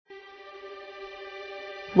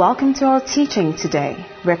Welcome to our teaching today,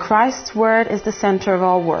 where Christ's Word is the center of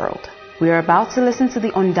our world. We are about to listen to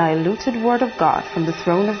the undiluted Word of God from the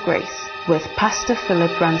throne of grace with Pastor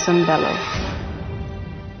Philip Ransom-Bello.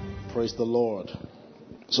 Praise the Lord.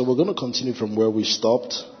 So we're going to continue from where we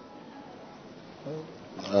stopped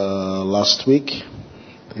last week.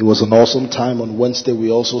 It was an awesome time. On Wednesday we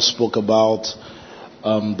also spoke about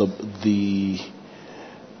the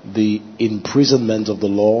imprisonment of the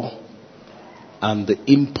law and the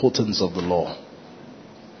impotence of the law.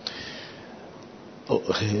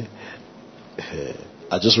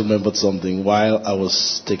 I just remembered something while I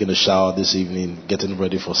was taking a shower this evening, getting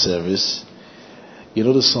ready for service. You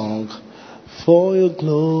know the song, "For your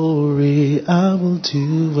glory I will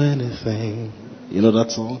do anything." You know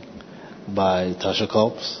that song by Tasha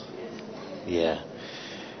Cobbs? Yeah.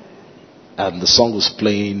 And the song was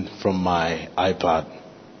playing from my iPad.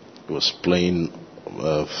 It was playing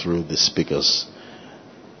through the speakers,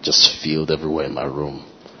 just filled everywhere in my room.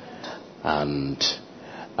 And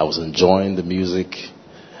I was enjoying the music,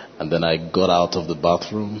 and then I got out of the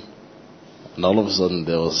bathroom, and all of a sudden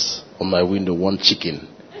there was on my window one chicken.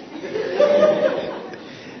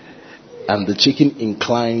 And the chicken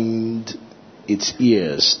inclined its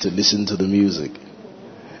ears to listen to the music,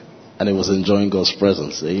 and it was enjoying God's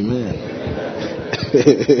presence. Amen.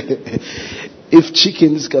 If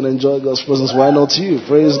chickens can enjoy God's presence, why not you?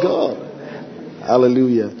 Praise God.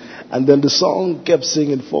 Hallelujah. And then the song kept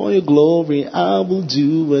singing, "For your glory I will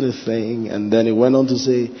do anything." And then it went on to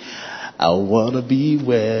say, "I want to be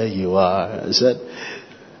where you are." I said,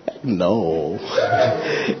 no,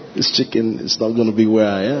 this chicken is not going to be where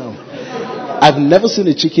I am. I've never seen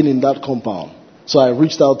a chicken in that compound. So I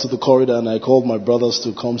reached out to the corridor and I called my brothers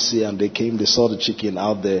to come see, and they came. They saw the chicken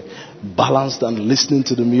out there, balanced and listening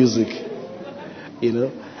to the music. You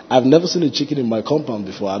know, I've never seen a chicken in my compound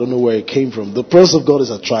before. I don't know where it came from. The presence of God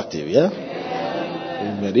is attractive, yeah?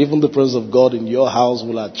 Amen. Even the presence of God in your house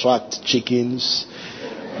will attract chickens.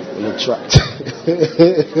 Will attract.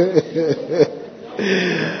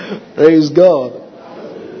 Praise God.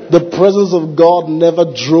 The presence of God never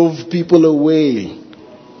drove people away.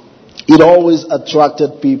 It always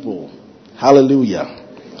attracted people. Hallelujah.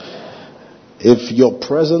 If your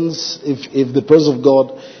presence, if the presence of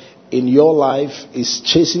God in your life is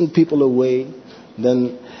chasing people away,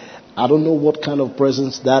 then I don't know what kind of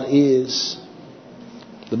presence that is.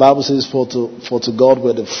 The Bible says, for to God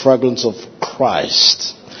we're the fragrance of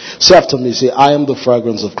Christ. Say after me, say, I am the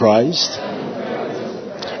fragrance of Christ.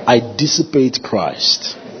 I dissipate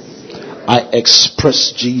Christ. I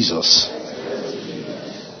express Jesus.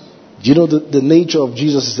 You know, the nature of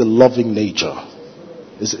Jesus is a loving nature.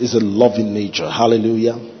 It's a loving nature.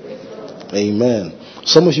 Hallelujah. Amen.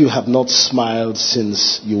 Some of you have not smiled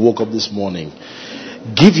since you woke up this morning.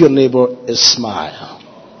 Give your neighbor a smile.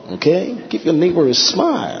 Okay? Give your neighbor a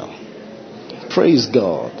smile. Praise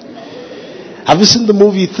God. Have you seen the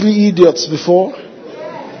movie 3 Idiots before?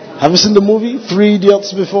 Have you seen the movie 3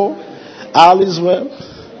 Idiots before? All is well.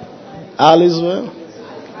 All is well.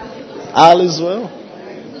 All is well.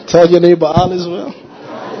 Tell your neighbor, all is well.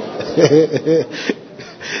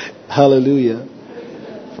 Hallelujah.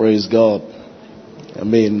 Praise God. I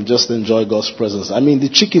mean, just enjoy God's presence. I mean, the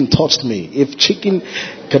chicken touched me. If chicken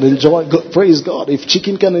can enjoy, praise God. If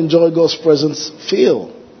chicken can enjoy God's presence, feel.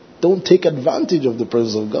 Don't take advantage of the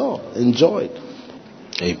presence of God. Enjoy it.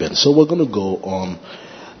 Amen. So we're going to go on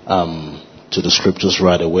to the scriptures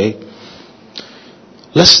right away.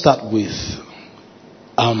 Let's start with,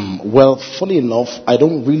 well, funny enough, I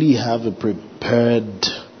don't really have a prepared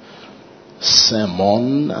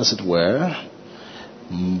sermon, as it were.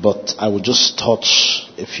 But I will just touch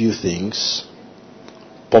a few things,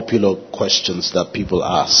 popular questions that people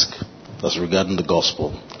ask as regarding the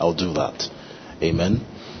gospel. I'll do that. Amen.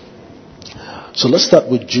 So let's start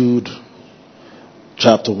with Jude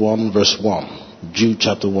chapter 1 verse 1. Jude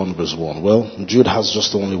chapter 1 verse 1. Well, Jude has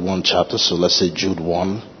just only one chapter, so let's say Jude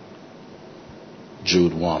 1.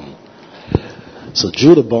 Jude 1. So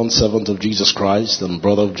Jude, a bondservant of Jesus Christ and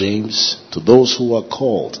brother of James, to those who are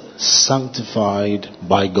called, sanctified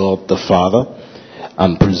by God the Father,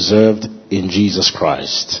 and preserved in Jesus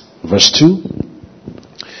Christ. Verse 2.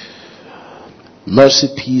 Mercy,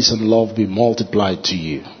 peace, and love be multiplied to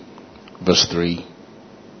you. Verse 3.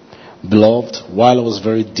 Beloved, while I was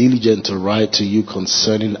very diligent to write to you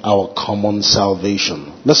concerning our common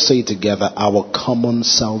salvation. Let's say it together, our common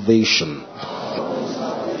salvation.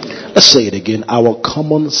 Let's say it again, our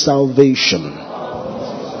common salvation.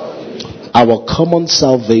 Our common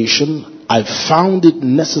salvation, I found it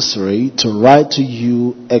necessary to write to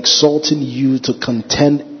you, exhorting you to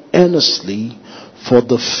contend earnestly for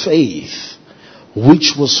the faith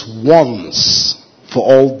which was once for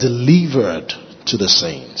all delivered to the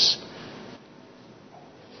saints.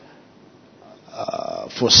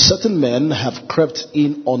 For certain men have crept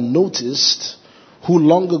in unnoticed, who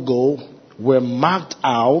long ago were marked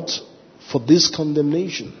out for this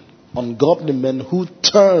condemnation. Ungodly men who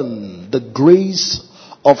turn the grace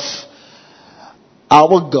of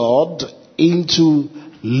our God into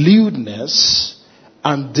lewdness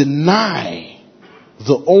and deny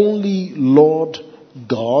the only Lord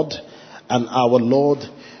God and our Lord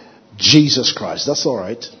Jesus Christ. That's all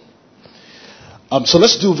right. So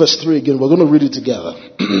let's do verse 3 again. We're going to read it together.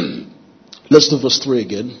 Let's do verse 3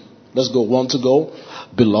 again. Let's go. 1 to go.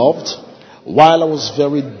 Beloved, while I was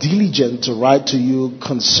very diligent to write to you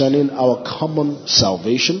concerning our common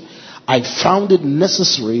salvation, I found it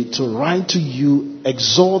necessary to write to you,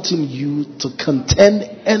 exhorting you to contend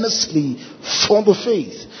earnestly for the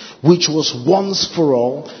faith, which was once for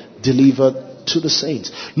all delivered to the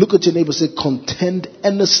saints. Look at your neighbor, say, contend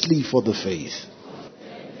earnestly for the faith.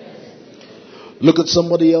 Look at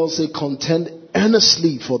somebody else, say, contend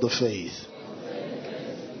earnestly for the faith.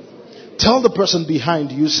 Tell the person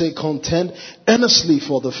behind you, say, contend earnestly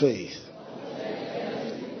for the faith.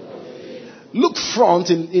 Look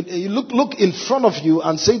look in front of you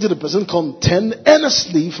and say to the person, contend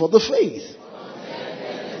earnestly for the faith.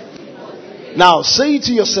 Now say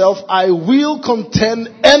to yourself, I will contend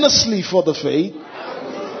earnestly for the faith.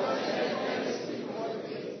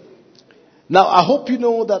 Now, I hope you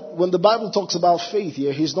know that when the Bible talks about faith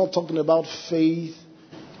here, he's not talking about faith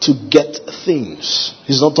to get things.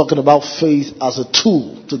 He's not talking about faith as a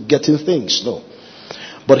tool to getting things. No.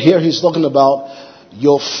 But here he's talking about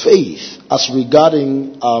your faith as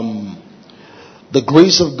regarding the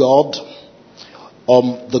grace of God,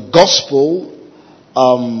 the gospel,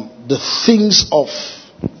 the things of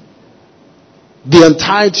the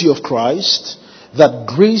entirety of Christ, that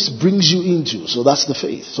grace brings you into. So that's the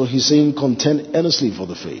faith. So he's saying contend earnestly for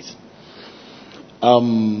the faith.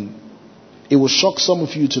 It will shock some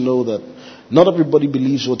of you to know that not everybody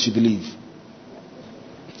believes what you believe.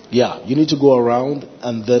 Yeah, you need to go around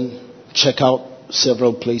and then check out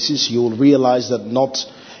several places. You will realize that not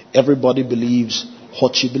everybody believes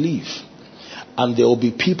what you believe. And there will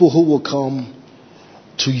be people who will come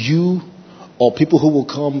to you, or people who will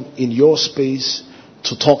come in your space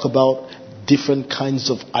to talk about different kinds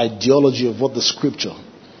of ideology of what the scripture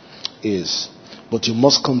is. But you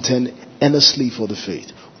must contend earnestly for the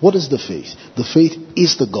faith. What is the faith? The faith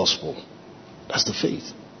is the gospel. That's the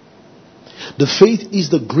faith. The faith is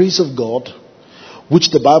the grace of God, which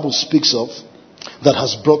the Bible speaks of, that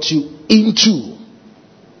has brought you into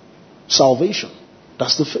salvation.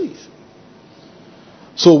 That's the faith.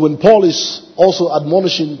 So when Paul is also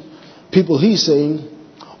admonishing people, he's saying,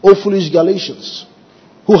 O foolish Galatians,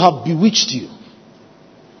 who have bewitched you,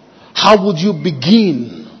 how would you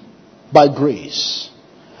begin by grace?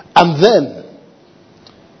 And then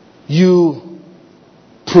you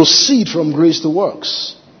proceed from grace to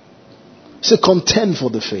works. Say, contend for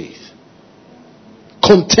the faith.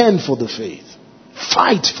 Contend for the faith.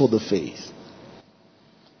 Fight for the faith.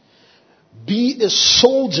 Be a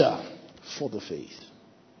soldier for the faith.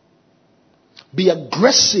 Be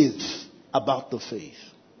aggressive about the faith.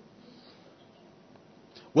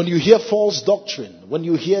 When you hear false doctrine, when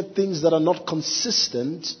you hear things that are not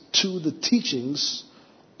consistent to the teachings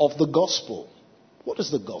of the gospel. What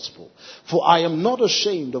is the gospel? For I am not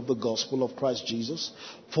ashamed of the gospel of Christ Jesus,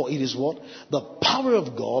 for it is what? The power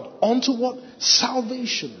of God unto what?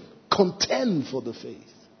 Salvation. Contend for the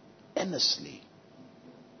faith. Earnestly.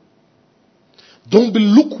 Don't be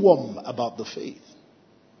lukewarm about the faith.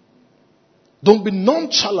 Don't be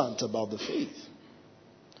nonchalant about the faith.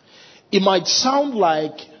 It might sound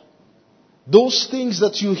like those things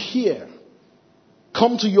that you hear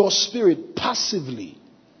come to your spirit passively,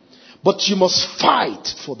 but you must fight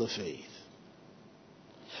for the faith.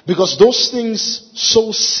 Because those things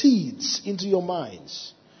sow seeds into your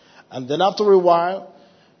minds. And then after a while,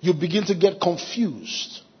 you begin to get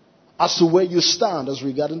confused as to where you stand as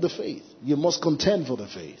regarding the faith. You must contend for the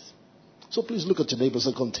faith. So please look at your neighbors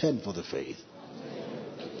and contend for the faith.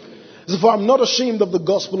 For I'm not ashamed of the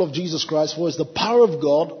gospel of Jesus Christ, for it's the power of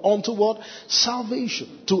God unto what?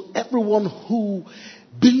 Salvation. To everyone who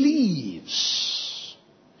believes.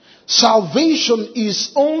 Salvation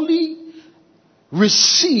is only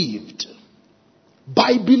received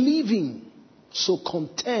by believing. So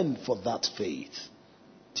contend for that faith.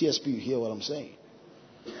 TSP, you hear what I'm saying?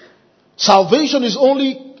 Salvation is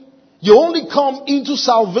you only come into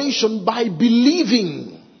salvation by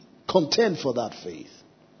believing. Contend for that faith.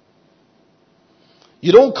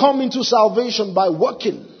 You don't come into salvation by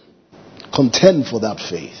working. Contend for that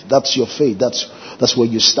faith. That's your faith. That's where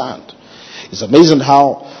you stand. It's amazing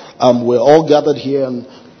how we're all gathered here, and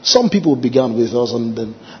some people began with us,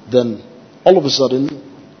 and then all of a sudden,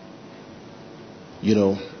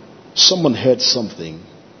 someone heard something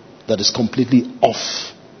that is completely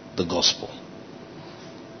off the gospel.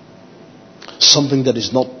 Something that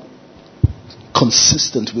is not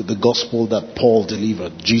consistent with the gospel that Paul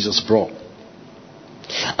delivered, Jesus brought.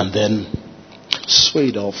 And then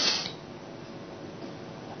swayed off.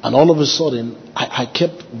 And all of a sudden, I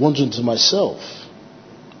kept wondering to myself,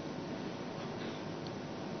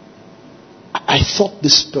 I thought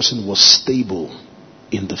this person was stable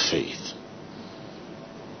in the faith.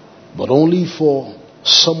 But only for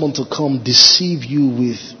someone to come deceive you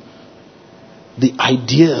with the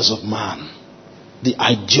ideas of man, the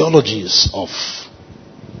ideologies of,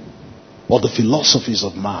 or the philosophies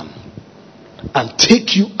of man, and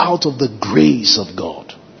take you out of the grace of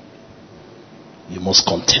God. You must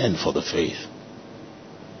contend for the faith.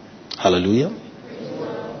 Hallelujah.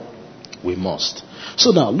 We must.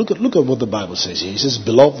 So now look at what the Bible says here. It says,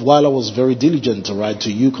 "Beloved, while I was very diligent to write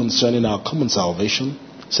to you concerning our common salvation,"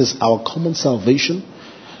 it says our common salvation.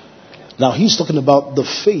 Now he's talking about the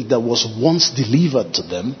faith that was once delivered to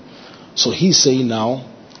them. So he's saying now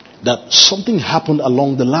that something happened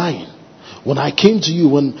along the line. When I came to you,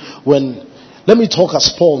 when let me talk as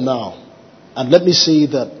Paul now, and let me say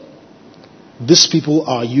that these people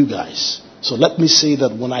are you guys. So let me say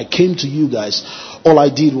that when I came to you guys, all I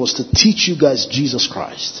did was to teach you guys Jesus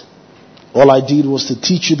Christ. All I did was to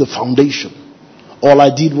teach you the foundation. All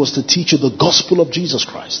I did was to teach you the gospel of Jesus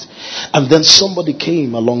Christ. And then somebody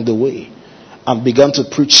came along the way and began to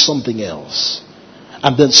preach something else.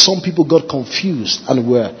 And then some people got confused and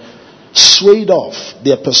were swayed off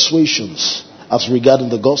their persuasions as regarding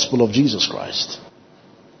the gospel of Jesus Christ.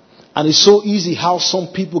 And it's so easy how some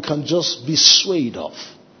people can just be swayed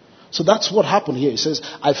off. So that's what happened here. It says,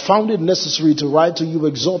 "I found it necessary to write to you,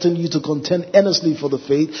 exhorting you to contend earnestly for the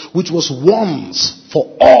faith which was once for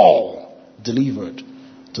all delivered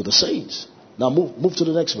to the saints." Now move to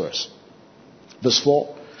the next verse. Verse 4.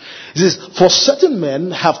 It says, "For certain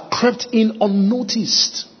men have crept in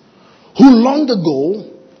unnoticed, who long ago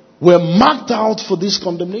were marked out for this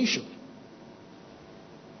condemnation.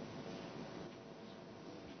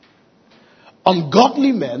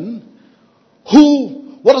 Ungodly men who,"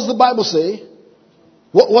 what does the Bible say?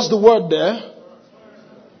 What's the word there?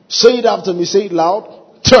 Say it after me. Say it loud.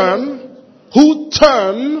 Turn. Who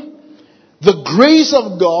turn the grace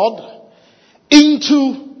of God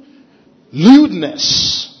into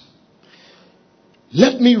lewdness.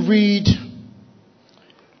 Let me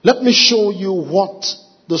show you what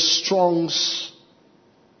the Strong's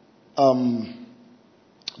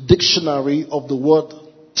dictionary of the word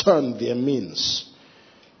turn there means.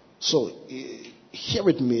 So here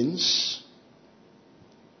it means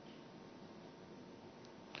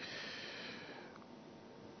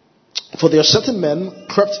For there are certain men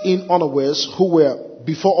crept in unawares who were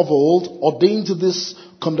before of old ordained to this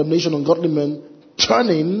condemnation, ungodly men,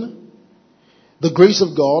 turning the grace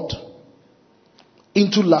of God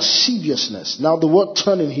into lasciviousness. Now the word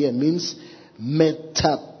turning here means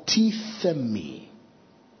metatithemi.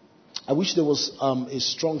 I wish there was a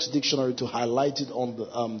Strong's dictionary to highlight it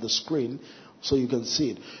on the screen so you can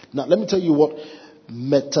see it. Now let me tell you what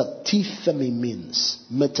metatithemi means.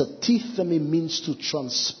 Metatithemi means to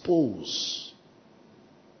transpose.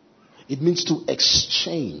 It means to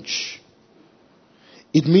exchange.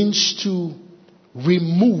 It means to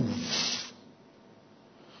remove.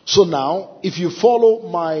 So now, if you follow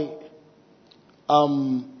my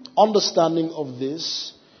understanding of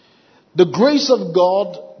this, the grace of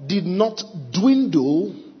God did not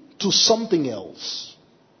dwindle to something else.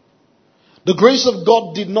 The grace of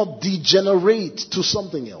God did not degenerate to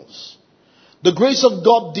something else. The grace of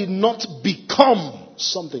God did not become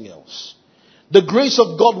something else. The grace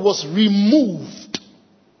of God was removed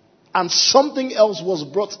and something else was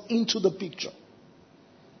brought into the picture.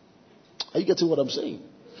 Are you getting what I'm saying?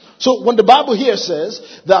 So when the Bible here says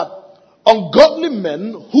that ungodly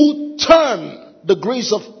men who turn the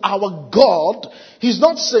grace of our God, he's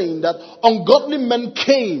not saying that ungodly men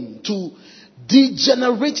came to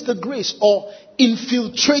degenerate the grace or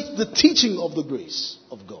infiltrate the teaching of the grace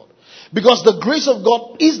of God. Because the grace of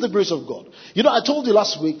God is the grace of God. You know, I told you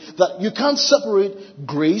last week that you can't separate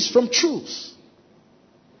grace from truth.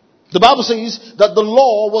 The Bible says that the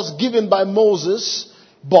law was given by Moses,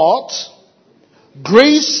 but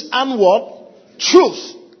grace and what?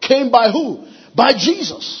 Truth came by who? By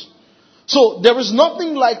Jesus. So there is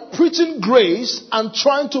nothing like preaching grace and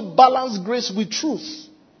trying to balance grace with truth.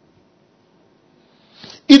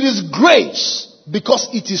 It is grace because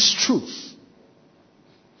it is truth.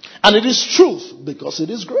 And it is truth because it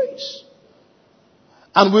is grace.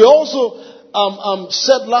 And we also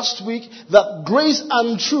said last week that grace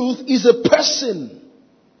and truth is a person,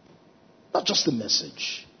 not just a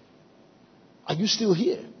message. Are you still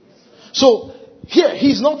here? So here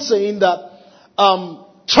he's not saying that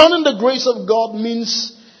turning the grace of God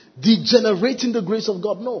means degenerating the grace of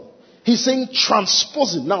God. No. He's saying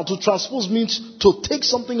transposing. Now, to transpose means to take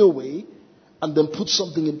something away and then put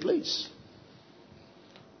something in place.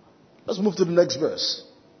 Let's move to the next verse.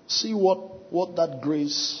 See what that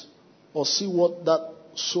grace, or see what that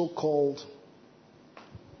so-called...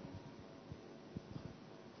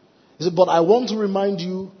 He said, but I want to remind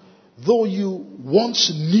you, though you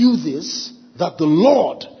once knew this, that the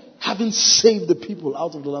Lord, having saved the people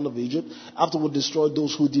out of the land of Egypt, afterward destroyed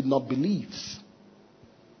those who did not believe.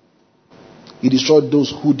 He destroyed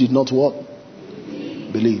those who did not what?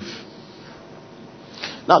 Believe.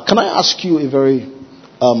 Now, can I ask you a very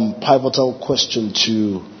pivotal question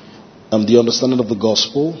to the understanding of the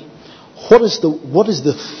gospel? What is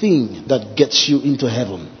the thing that gets you into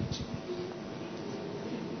heaven?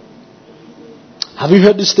 Have you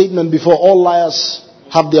heard this statement before? All liars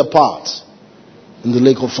have their part in the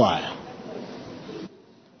lake of fire.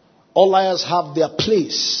 All liars have their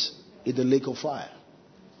place in the lake of fire.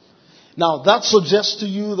 Now that suggests to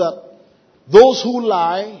you that those who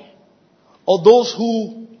lie or those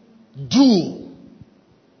who do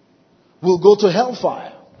will go to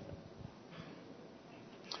hellfire.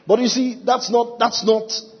 But you see, that's not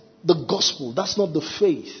the gospel. That's not the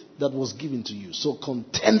faith that was given to you. So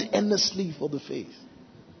contend earnestly for the faith.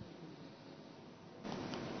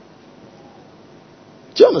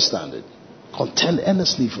 Do you understand it? Contend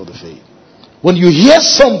earnestly for the faith. When you hear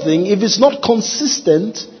something, if it's not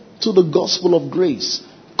consistent to the gospel of grace,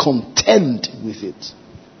 contend with it.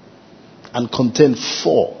 And contend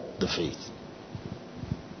for the faith.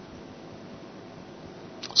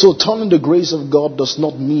 So turning the grace of God does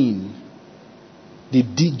not mean the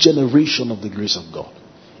degeneration of the grace of God.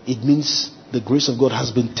 It means the grace of God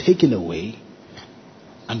has been taken away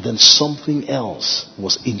and then something else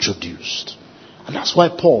was introduced. And that's why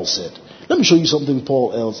Paul said, let me show you something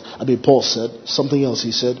Paul said, something else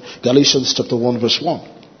he said. Galatians chapter 1 verse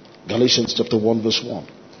 1. Galatians chapter 1 verse 1.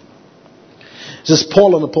 It says,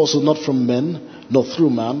 Paul, an apostle, not from men, nor through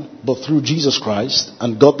man, but through Jesus Christ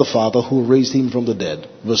and God the Father who raised him from the dead.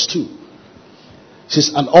 Verse 2. It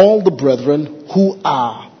says, and all the brethren who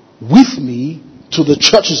are with me to the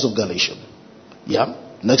churches of Galatia. Yeah.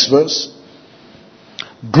 Next verse.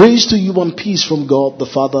 Grace to you and peace from God the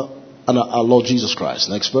Father and our Lord Jesus Christ.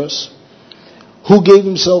 Next verse. Who gave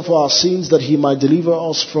himself for our sins that he might deliver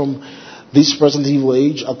us from this present evil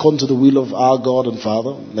age according to the will of our God and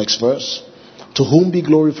Father. Next verse. To whom be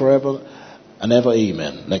glory forever and ever.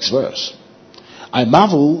 Amen. Next verse. I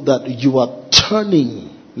marvel that you are turning.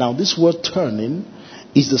 Now this word turning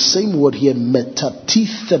is the same word here,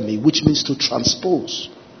 metatithemi, which means to transpose.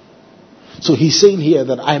 So he's saying here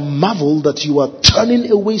that I marvel that you are turning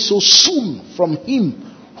away so soon from him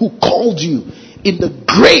who called you in the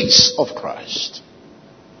grace of Christ.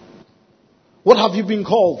 What have you been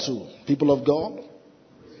called to, people of God?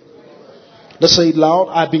 Let's say it loud.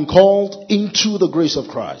 I've been called into the grace of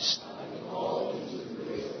Christ.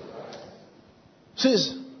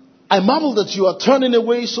 Says, I marvel that you are turning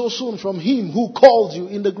away so soon from him who called you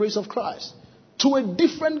in the grace of Christ to a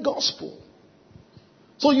different gospel.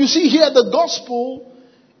 So you see here the gospel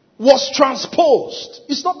was transposed.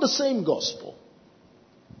 It's not the same gospel.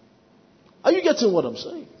 Are you getting what I'm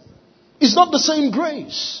saying? It's not the same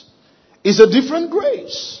grace. It's a different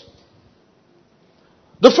grace.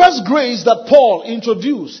 The first grace that Paul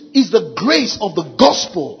introduced is the grace of the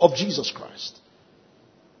gospel of Jesus Christ.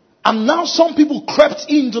 And now some people crept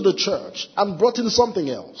into the church and brought in something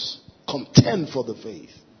else. Contend for the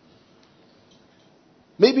faith.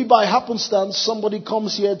 Maybe by happenstance somebody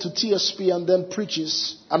comes here to TSP and then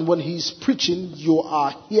preaches. And when he's preaching, you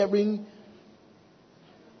are hearing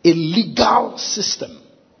a legal system.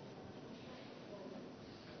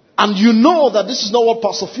 And you know that this is not what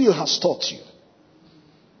Pastor Phil has taught you.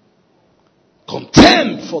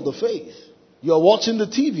 Contend for the faith. You're watching the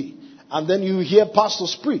TV and then you hear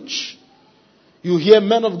pastors preach. You hear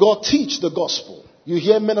men of God teach the gospel. You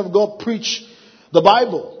hear men of God preach the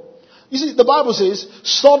Bible. You see, the Bible says,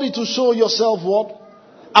 study to show yourself what?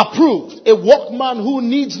 Approved. A workman who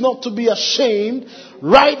needs not to be ashamed,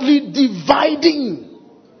 rightly dividing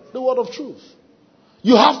the word of truth.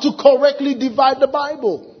 You have to correctly divide the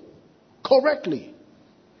Bible. Correctly.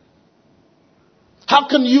 How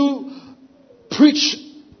can you preach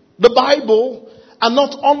the Bible and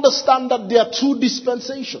not understand that there are two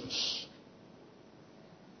dispensations.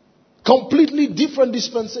 Completely different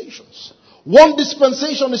dispensations. One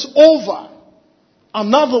dispensation is over.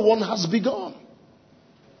 Another one has begun.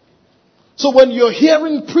 So when you're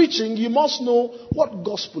hearing preaching, you must know, what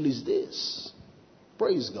gospel is this?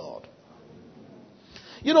 Praise God.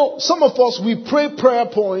 You know, some of us, we pray prayer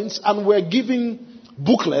points and we're giving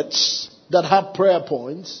booklets that have prayer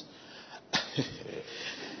points.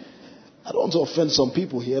 I don't want to offend some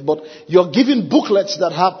people here, but you're giving booklets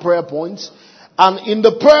that have prayer points, and in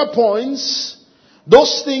the prayer points,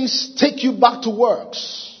 those things take you back to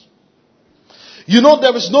works. You know,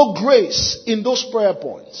 there is no grace in those prayer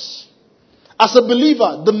points. As a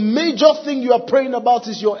believer, the major thing you are praying about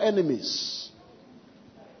is your enemies.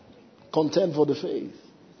 Contend for the faith.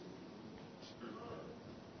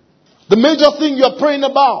 The major thing you are praying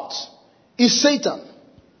about is Satan.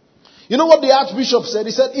 You know what the Archbishop said?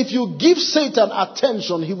 He said, if you give Satan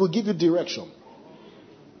attention, he will give you direction.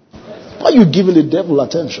 Why are you giving the devil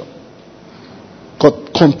attention?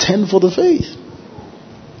 Contend for the faith.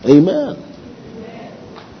 Amen.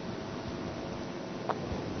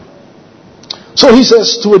 So he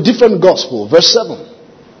says, to a different gospel, verse 7.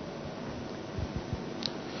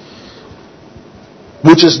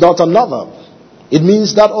 Which is not another. It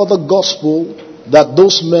means that other gospel that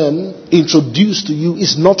those men introduced to you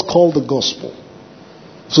is not called the gospel.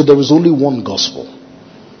 So there is only one gospel.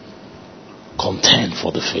 Contend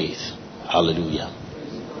for the faith. Hallelujah.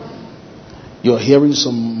 You're hearing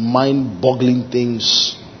some mind-boggling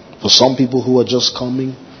things for some people who are just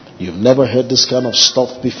coming. You've never heard this kind of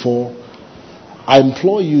stuff before. I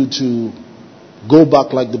implore you to go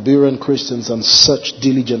back like the Berean Christians and search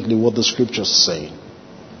diligently what the scriptures say.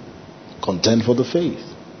 Contend for the faith.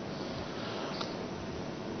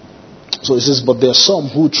 So it says, but there are some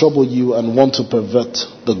who trouble you and want to pervert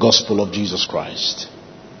the gospel of Jesus Christ.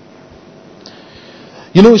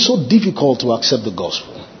 You know, it's so difficult to accept the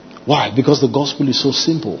gospel. Why? Because the gospel is so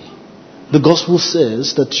simple. The gospel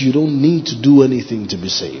says that you don't need to do anything to be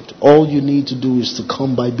saved. All you need to do is to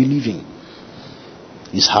come by believing.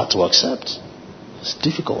 It's hard to accept. It's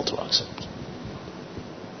difficult to accept.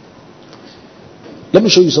 Let me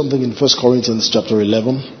show you something in 1 Corinthians chapter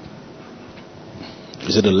 11.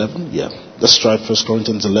 Is it 11? Yeah. Let's try 1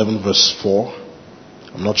 Corinthians 11 verse 4.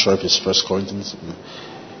 I'm not sure if it's 1 Corinthians.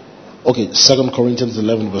 Okay, 2 Corinthians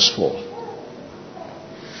 11 verse 4.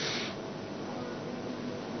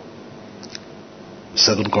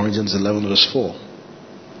 Second Corinthians 11 verse 4.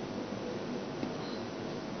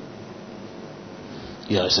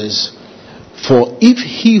 Yeah, it says, for if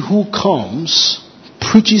he who comes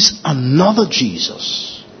preaches another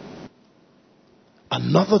Jesus,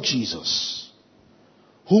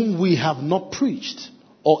 whom we have not preached,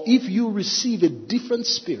 or if you receive a different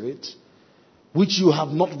spirit which you have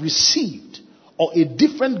not received, or a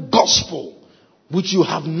different gospel which you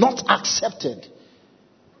have not accepted,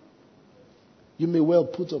 you may well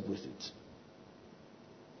put up with it.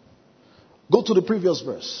 Go to the previous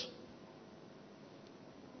verse.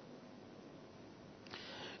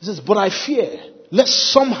 It says, but I fear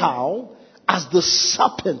lest somehow, as the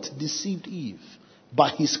serpent deceived Eve by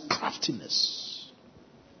his craftiness,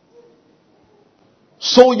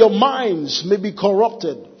 so your minds may be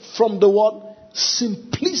corrupted from the what?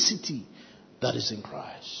 Simplicity that is in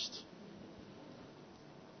Christ.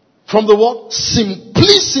 From the what?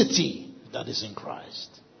 Simplicity that is in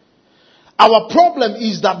Christ. Our problem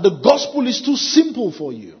is that the gospel is too simple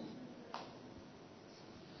for you.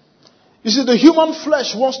 You see, the human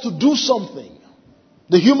flesh wants to do something.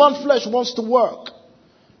 The human flesh wants to work.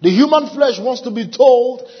 The human flesh wants to be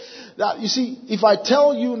told that, you see, if I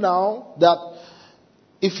tell you now that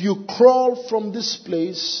if you crawl from this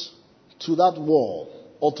place to that wall,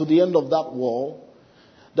 or to the end of that wall,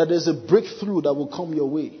 that there's a breakthrough that will come your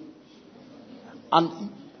way.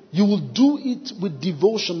 And you will do it with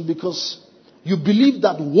devotion because you believe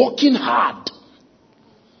that working hard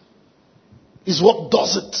is what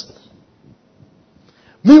does it.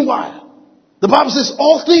 Meanwhile, the Bible says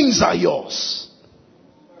all things are yours.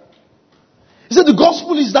 He said the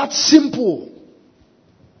gospel is that simple.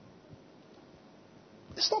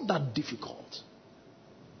 It's not that difficult.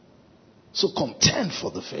 So contend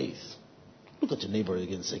for the faith. Look at your neighbor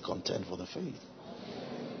again and say, contend for the faith.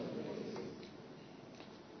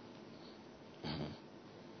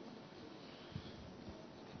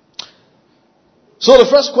 So the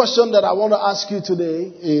first question that I want to ask you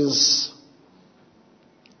today is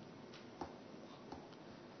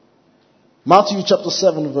Matthew chapter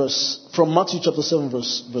 7 verse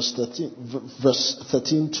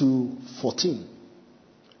 13 to 14.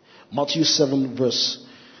 Matthew 7 verse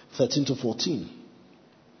 13 to 14.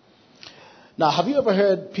 Now, have you ever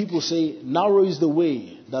heard people say, narrow is the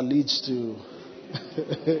way that leads to...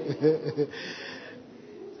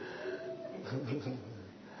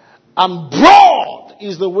 and broad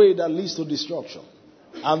is the way that leads to destruction.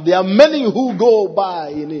 And there are many who go by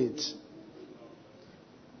in it.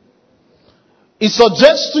 It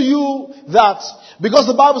suggests to you that because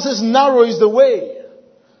the Bible says narrow is the way,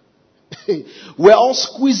 we're all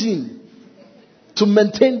squeezing to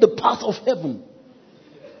maintain the path of heaven.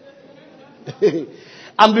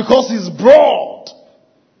 And because it's broad,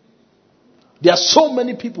 there are so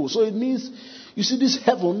many people. So it means, you see, this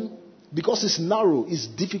heaven, because it's narrow, it's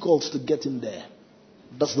difficult to get in there.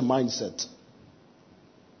 That's the mindset.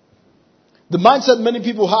 The mindset many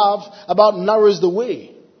people have about narrow is the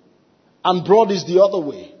way and broad is the other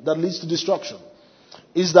way that leads to destruction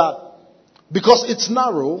is that because it's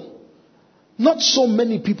narrow, not so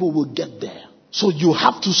many people will get there. So you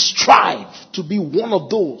have to strive to be one of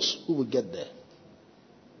those who will get there.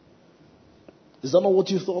 Is that not what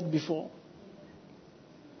you thought before?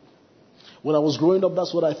 When I was growing up,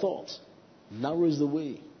 that's what I thought. Narrow is the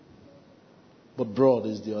way, but broad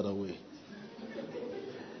is the other way.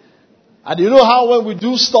 And you know how when we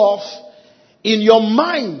do stuff, in your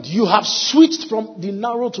mind, you have switched from the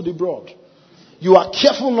narrow to the broad. You are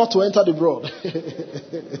careful not to enter the broad.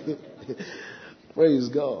 Praise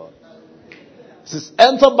God. It says,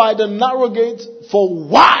 enter by the narrow gate, for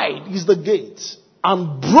wide is the gate,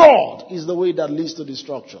 and broad is the way that leads to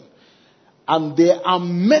destruction. And there are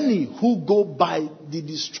many who go by the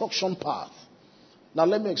destruction path. Now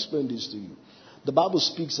let me explain this to you. The Bible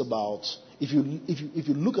speaks about, if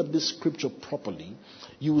you look at this scripture properly,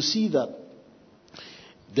 you will see that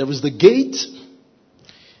there is the gate,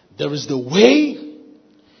 there is the way,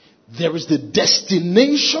 there is the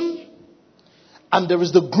destination, and there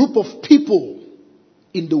is the group of people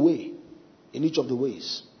in the way, in each of the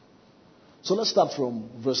ways. So let's start from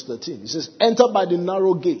verse 13. It says, enter by the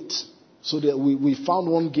narrow gate. So that we found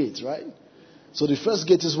one gate, right? So the first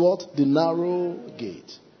gate is what? The narrow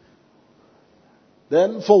gate.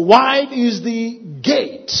 Then, for wide is the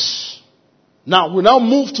gate. Now, we now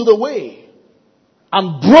move to the way.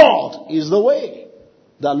 And broad is the way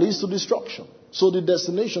that leads to destruction. So the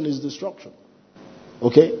destination is destruction.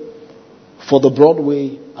 Okay? For the broad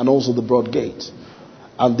way and also the broad gate.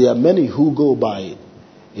 And there are many who go by it,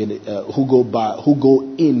 who go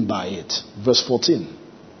in by it. Verse 14.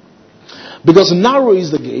 Because narrow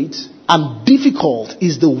is the gate and difficult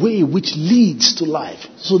is the way which leads to life.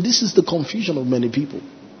 So this is the confusion of many people.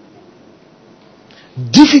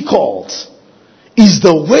 Difficult is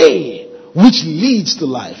the way which leads to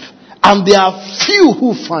life, and there are few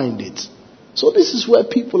who find it. So this is where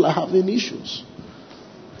people are having issues.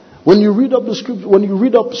 When you read up the scripture, when you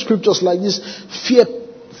read up scriptures like this, fear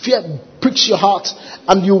pricks your heart,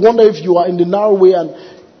 and you wonder if you are in the narrow way. And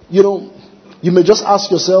you may just ask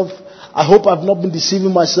yourself, I hope I've not been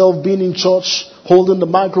deceiving myself, being in church, holding the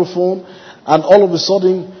microphone, and all of a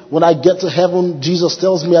sudden, when I get to heaven, Jesus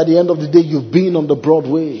tells me at the end of the day, you've been on the broad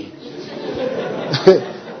way.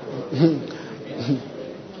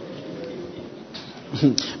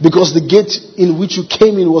 Because the gate in which you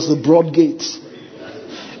came in was the broad gate.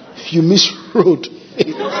 You misrode.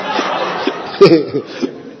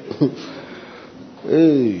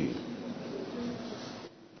 Hey.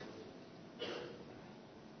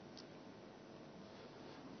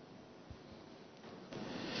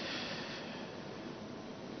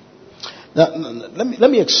 Now, let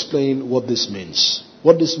me explain what this means.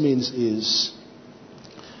 What this means is,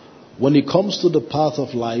 when it comes to the path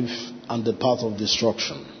of life and the path of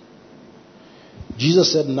destruction,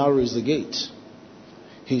 Jesus said narrow is the gate.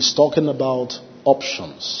 He's talking about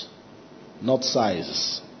options, not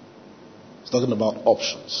sizes. He's talking about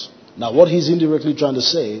options. Now, what he's indirectly trying to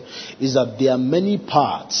say is that there are many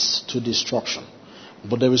paths to destruction,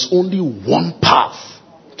 but there is only one path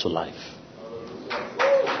to life.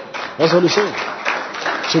 That's what he's saying.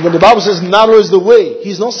 So when the Bible says narrow is the way,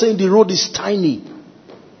 he's not saying the road is tiny.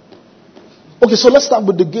 Okay, so let's start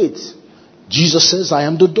with the gate. Jesus says, I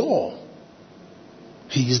am the door.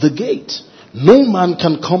 He is the gate. No man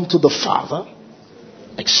can come to the Father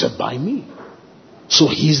except by me. So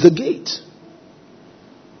he is the gate.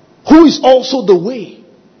 Who is also the way?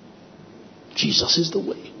 Jesus is the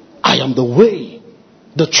way. I am the way,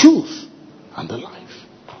 the truth, and the life.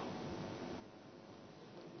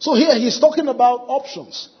 So here he's talking about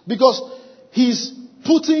options, because he's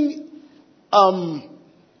putting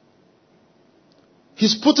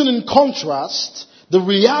in contrast the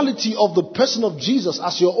reality of the person of Jesus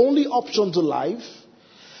as your only option to life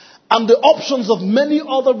and the options of many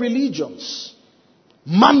other religions,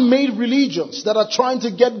 man-made religions that are trying to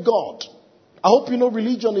get God I hope you know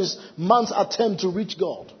religion is man's attempt to reach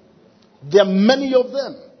God. There are many of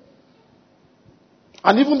them.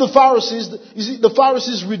 And even the Pharisees, you see, the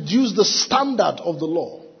Pharisees reduced the standard of the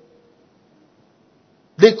law.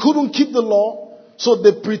 They couldn't keep the law, so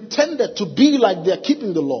they pretended to be like they're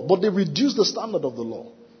keeping the law, but they reduced the standard of the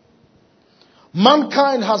law.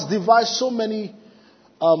 Mankind has devised so many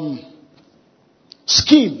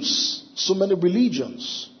schemes, so many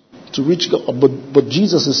religions to reach God. But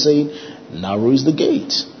Jesus is saying, narrow is the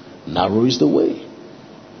gate, narrow is the way.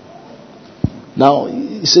 Now,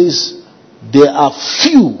 he says, there are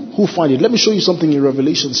few who find it. Let me show you something in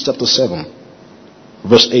Revelation chapter 7,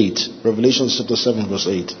 verse 8. Revelation chapter 7, verse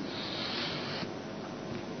 8.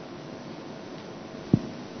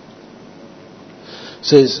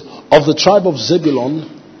 Says, of the tribe of Zebulun,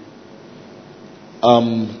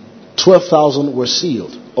 12,000 were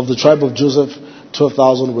sealed. Of the tribe of Joseph,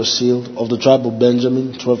 12,000 were sealed. Of the tribe of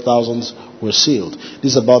Benjamin, 12,000 were sealed.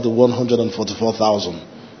 This is about the 144,000.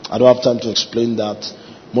 I don't have time to explain that.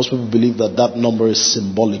 Most people believe that that number is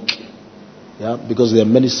symbolic. Yeah, because there are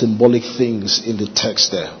many symbolic things in the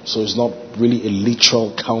text there. So it's not really a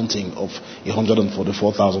literal counting of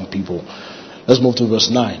 144,000 people. Let's move to verse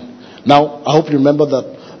 9. Now, I hope you remember that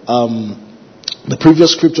the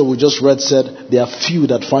previous scripture we just read said there are few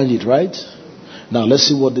that find it, right? Now, let's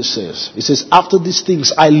see what this says. It says, after these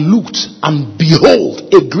things I looked, and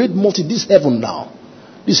behold, a great multitude. This is heaven now.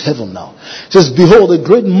 This is heaven now. It says, behold, a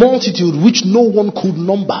great multitude which no one could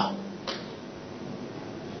number.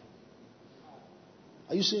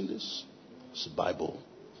 Are you seeing this? It's the Bible.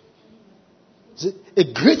 Is it a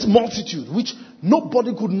great multitude which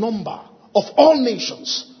nobody could number, of all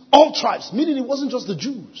nations, all tribes, meaning it wasn't just the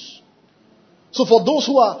Jews. So for those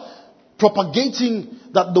who are propagating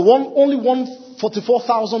that only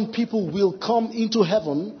 144,000 people will come into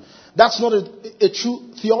heaven, that's not a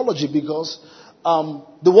true theology, because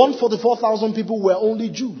the 144,000 people were only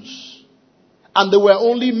Jews. And they were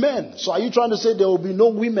only men. So are you trying to say there will be no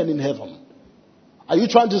women in heaven? Are you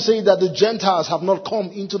trying to say that the Gentiles have not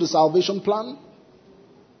come into the salvation plan?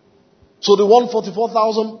 So the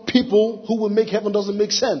 144,000 people who will make heaven doesn't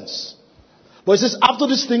make sense. But it says, after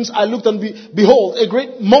these things I looked, and behold, a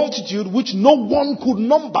great multitude which no one could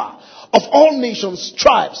number, of all nations,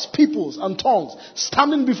 tribes, peoples, and tongues,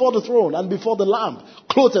 standing before the throne and before the Lamb,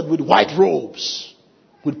 clothed with white robes,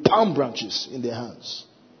 with palm branches in their hands.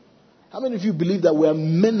 How many of you believe that we are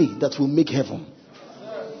many that will make heaven?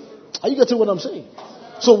 Are you getting what I'm saying?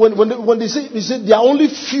 So when they say there are only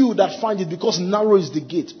few that find it because narrow is the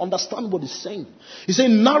gate. Understand what he's saying. He's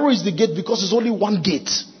saying narrow is the gate because it's only one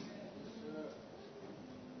gate.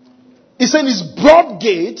 He's saying it's broad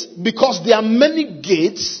gate because there are many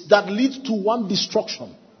gates that lead to one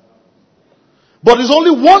destruction. But there's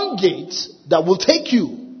only one gate that will take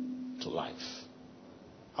you to life.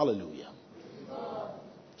 Hallelujah.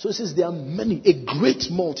 So it says there are many, a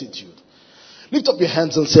great multitude. Lift up your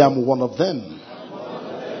hands and say, I'm one of them.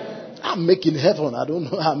 I'm making heaven. I don't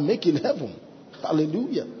know. I'm making heaven.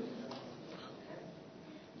 Hallelujah.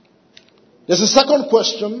 There's a second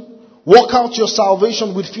question. Work out your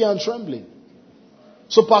salvation with fear and trembling.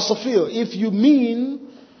 So, Pastor Phil, if you mean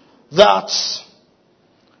that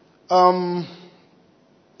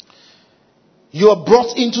you are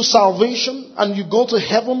brought into salvation and you go to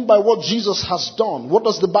heaven by what Jesus has done, what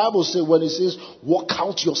does the Bible say when it says, work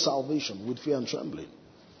out your salvation with fear and trembling?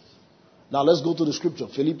 Now let's go to the scripture.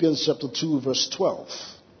 Philippians chapter 2 verse 12.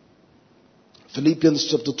 Philippians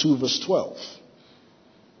chapter 2 verse 12.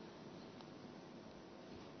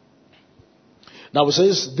 Now it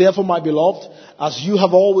says, therefore my beloved, as you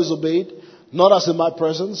have always obeyed, not as in my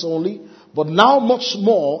presence only, but now much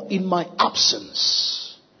more in my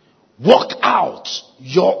absence, work out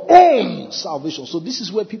your own salvation. So this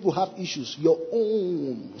is where people have issues. Your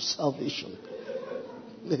own salvation.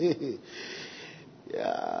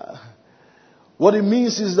 Yeah. What it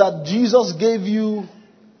means is that Jesus gave you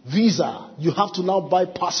visa. You have to now buy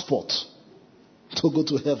passport to go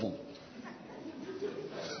to heaven.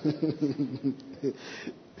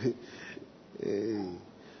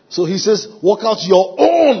 So he says, work out your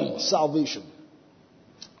own salvation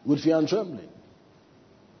with fear and trembling.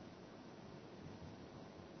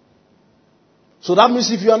 So that means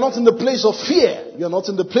if you are not in the place of fear, you are not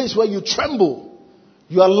in the place where you tremble,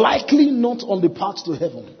 you are likely not on the path to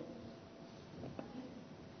heaven.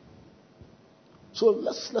 So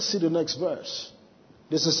let's see the next verse.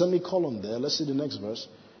 There's a semicolon there. Let's see the next verse.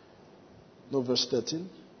 No, verse 13.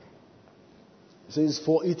 It says,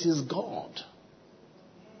 for it is God.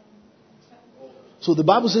 So the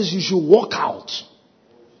Bible says you should walk out.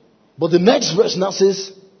 But the next verse now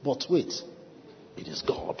says, but wait, it is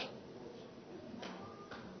God.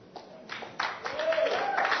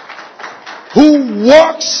 who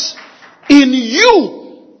works in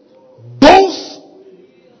you both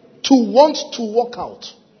to want to work out.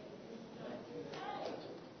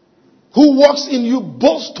 Who works in you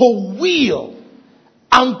both to will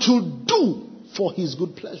and to do for his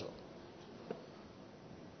good pleasure.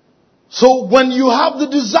 So when you have the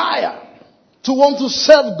desire to want to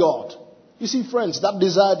serve God, you see, friends, that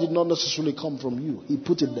desire did not necessarily come from you. He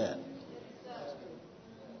put it there.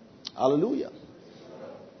 Hallelujah.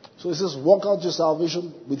 So it says, work out your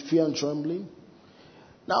salvation with fear and trembling.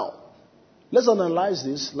 Now, let's analyze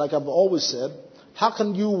this. Like I've always said, how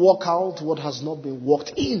can you work out what has not been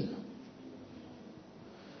worked in?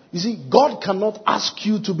 You see, God cannot ask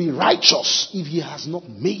you to be righteous if he has not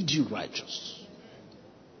made you righteous.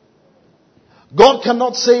 God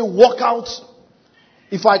cannot say, work out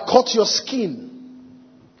if I cut your skin.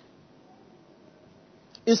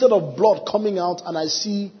 Instead of blood coming out and I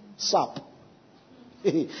see sap,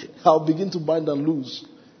 I'll begin to bind and loose.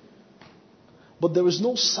 But there is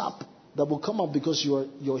no sap that will come out because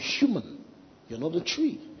you're human. You're not a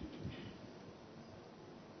tree.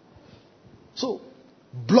 So,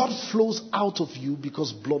 blood flows out of you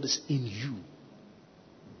because blood is in you.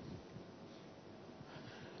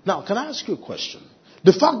 Now, can I ask you a question?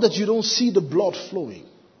 The fact that you don't see the blood flowing,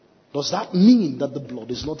 does that mean that the blood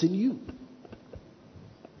is not in you?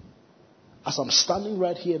 As I'm standing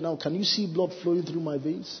right here now, can you see blood flowing through my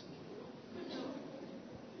veins?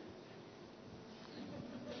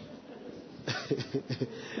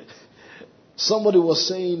 Somebody was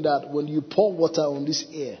saying that when you pour water on this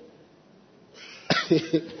ear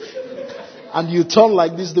and you turn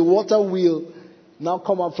like this, the water will now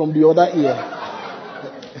come out from the other ear.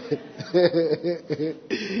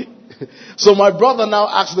 So my brother now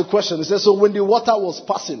asked the question. He said, so when the water was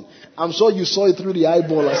passing, I'm sure you saw it through the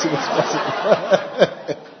eyeball as it was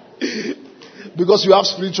passing. Because you have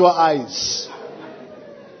spiritual eyes.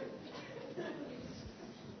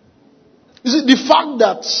 You see, the fact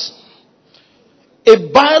that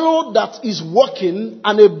a barrel that is working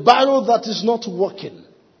and a barrel that is not working.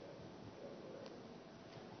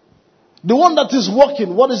 The one that is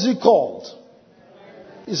working, what is it called?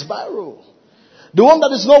 It's barrel. The one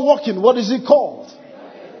that is not working, what is it called?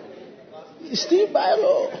 It's still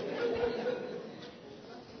barrel.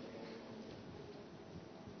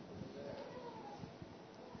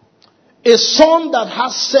 A son that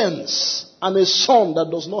has sense and a son that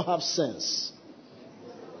does not have sense.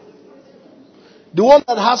 The one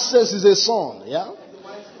that has sense is a son, yeah?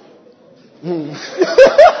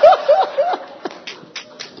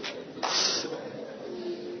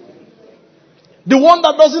 The one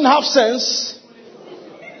that doesn't have sense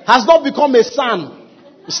has not become a son.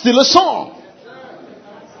 It's still a son.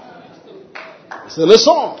 Still a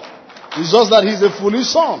son. It's just that he's a foolish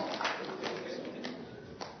son.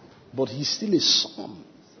 But he's still a son.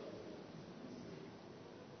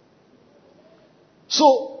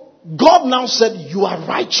 So, God now said, you are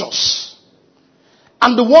righteous.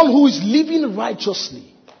 And the one who is living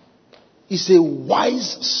righteously is a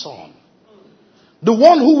wise son. The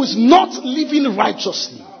one who is not living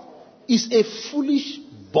righteously is a foolish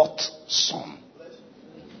but son.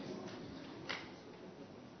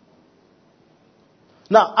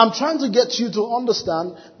 Now, I'm trying to get you to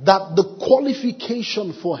understand that the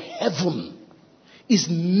qualification for heaven is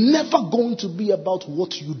never going to be about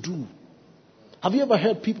what you do. Have you ever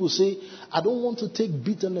heard people say, I don't want to take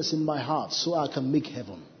bitterness in my heart so I can make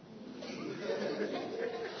heaven?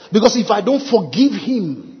 Because if I don't forgive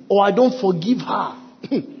him or I don't forgive her,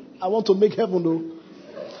 I want to make heaven though.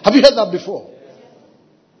 Have you heard that before?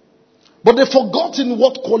 But they've forgotten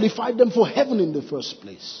what qualified them for heaven in the first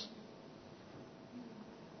place.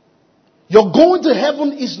 Your going to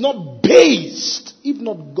heaven is not based if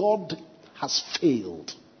not God has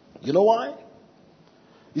failed. You know why?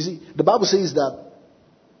 You see, the Bible says that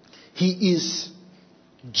he is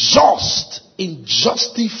just in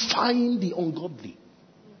justifying the ungodly.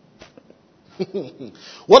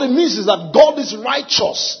 What it means is that God is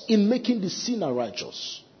righteous in making the sinner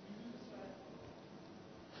righteous.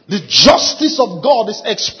 The justice of God is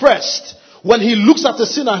expressed when he looks at the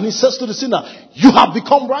sinner and he says to the sinner, you have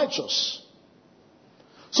become righteous.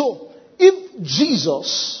 So, if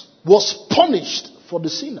Jesus was punished for the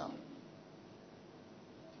sinner,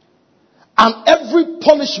 and every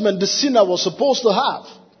punishment the sinner was supposed to have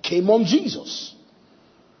came on Jesus,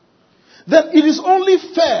 then it is only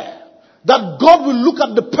fair that God will look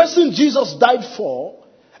at the person Jesus died for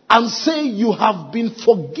and say, you have been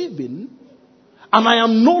forgiven and I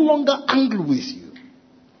am no longer angry with you.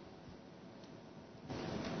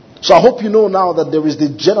 So I hope you know now that there is the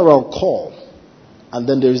general call and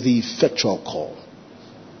then there is the effectual call.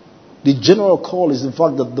 The general call is the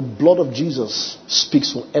fact that the blood of Jesus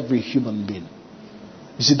speaks for every human being.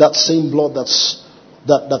 You see, that same blood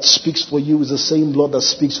that speaks for you is the same blood that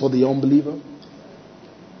speaks for the unbeliever.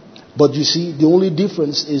 But you see, the only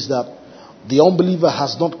difference is that the unbeliever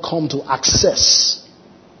has not come to access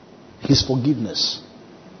his forgiveness.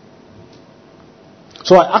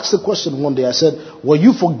 So I asked the question one day. I said, were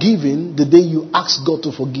you forgiven the day you asked God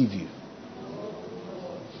to forgive you?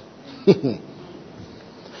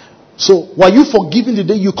 So, were you forgiven the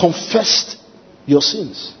day you confessed your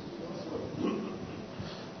sins?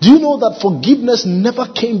 Do you know that forgiveness never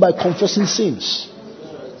came by confessing sins?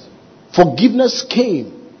 Forgiveness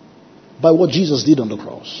came by what Jesus did on the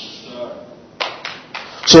cross.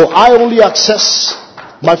 So I only access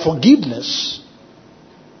my forgiveness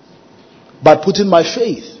by putting my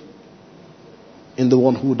faith in the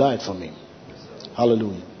one who died for me.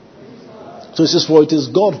 Hallelujah. So it says, for it is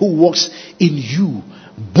God who works in you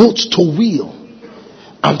both to will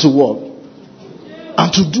and to what?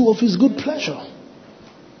 And to do of his good pleasure.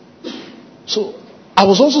 So I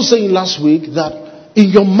was also saying last week that in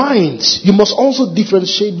your minds you must also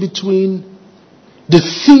differentiate between the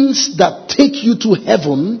things that take you to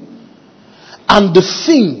heaven and the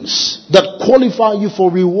things that qualify you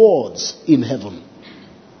for rewards in heaven.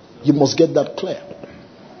 You must get that clear.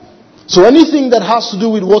 So anything that has to do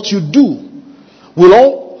with what you do will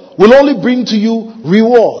only bring to you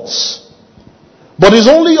rewards. But it's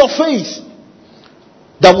only your faith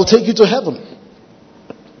that will take you to heaven.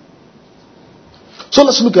 So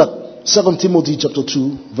let's look at 2 Timothy chapter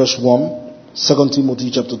 2 verse 1. 2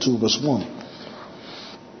 Timothy chapter 2 verse 1.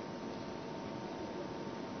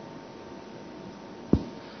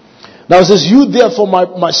 Now it says, you therefore,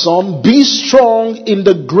 my son, be strong in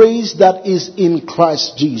the grace that is in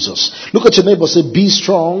Christ Jesus. Look at your neighbor, say, be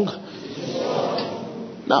strong.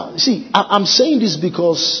 Now, see, I'm saying this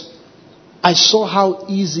because I saw how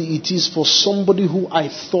easy it is for somebody who I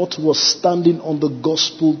thought was standing on the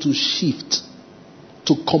gospel to shift,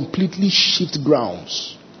 to completely shift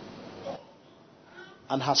grounds,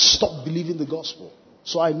 and has stopped believing the gospel.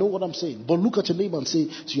 So I know what I'm saying. But look at your neighbor and say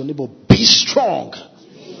to your neighbor, be strong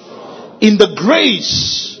in the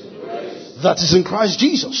grace that is in Christ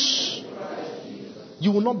Jesus.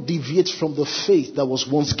 You will not deviate from the faith that was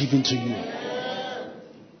once given to you.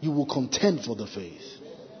 You will contend for the faith.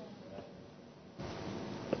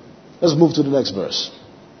 Let's move to the next verse.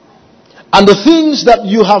 And the things that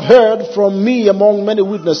you have heard from me among many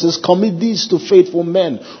witnesses, commit these to faithful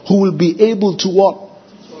men who will be able to what?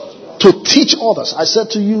 To teach others. I said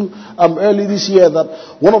to you early this year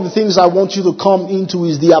that one of the things I want you to come into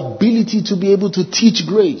is the ability to be able to teach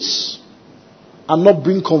grace and not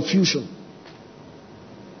bring confusion.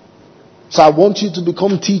 So I want you to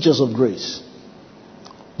become teachers of grace.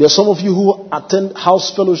 There are some of you who attend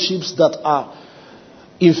house fellowships that are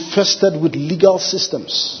infested with legal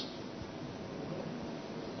systems.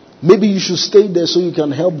 Maybe you should stay there so you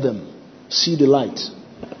can help them see the light.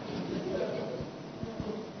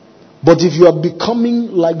 But if you are becoming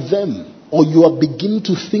like them, or you are beginning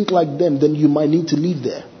to think like them, then you might need to leave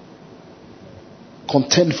there.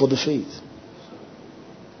 Contend for the faith.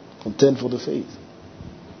 Contend for the faith.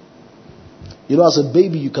 You know, as a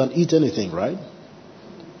baby, you can eat anything, right?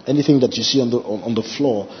 Anything that you see on the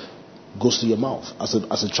floor goes to your mouth as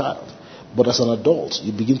a child. But as an adult,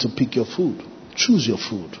 you begin to pick your food. Choose your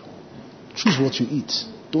food. Choose what you eat.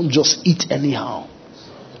 Don't just eat anyhow.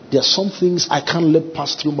 There are some things I can't let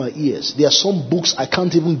pass through my ears. There are some books I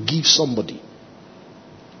can't even give somebody.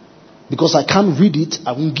 Because I can't read it,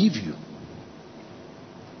 I won't give you.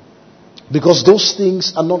 Because those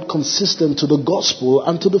things are not consistent to the gospel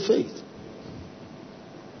and to the faith.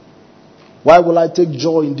 Why will I take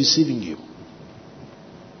joy in deceiving you?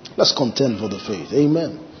 Let's contend for the faith.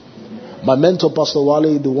 Amen. My mentor, Pastor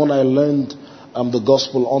Wale, the one I learned the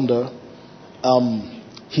gospel under,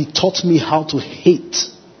 he taught me how to hate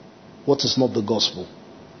what is not the gospel.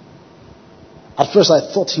 At first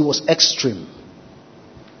I thought he was extreme.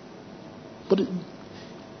 But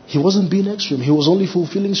he wasn't being extreme. He was only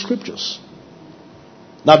fulfilling scriptures.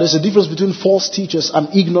 Now there's a difference between false teachers and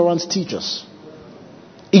ignorant teachers.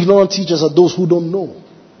 Ignorant teachers are those who don't know,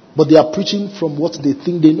 but they are preaching from what they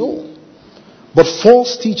think they know. But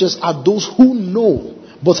false teachers are those who know,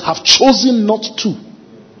 but have chosen not to.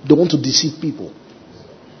 They want to deceive people.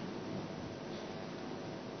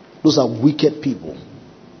 Those are wicked people.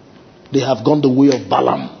 They have gone the way of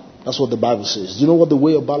Balaam. That's what the Bible says. Do you know what the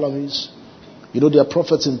way of Balaam is? You know there are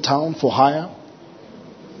prophets in town for hire.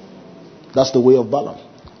 That's the way of Balaam.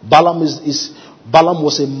 Balaam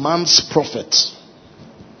was a man's prophet.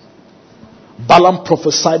 Balaam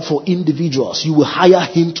prophesied for individuals. You will hire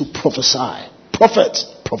him to prophesy. Prophet,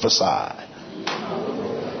 prophesy.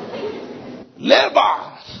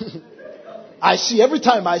 Labor. I see. Every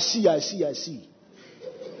time I see.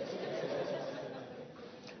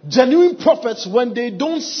 Genuine prophets, when they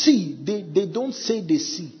don't see, they don't say they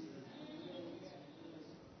see.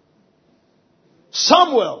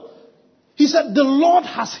 Samuel, he said, the Lord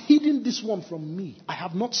has hidden this one from me. I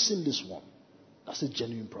have not seen this one. That's a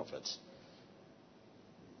genuine prophet.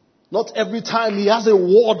 Not every time he has a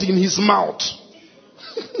word in his mouth.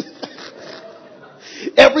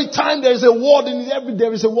 Every time there is a word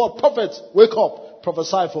there is a word. Prophet, wake up,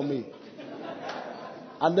 prophesy for me.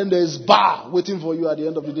 And then there is bar waiting for you at the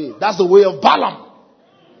end of the day. That's the way of Balaam.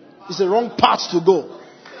 It's the wrong path to go.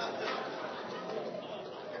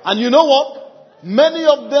 And you know what? Many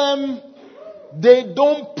of them, they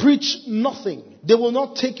don't preach nothing. They will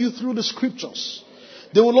not take you through the scriptures.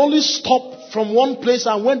 They will only stop from one place,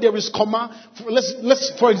 and when there is comma,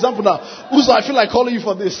 let's for example now, Uzo, I feel like calling you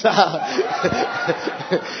for this.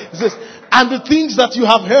 It says, and the things that you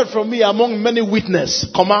have heard from me among many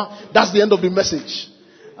witnesses, comma, that's the end of the message.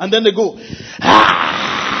 And then they go,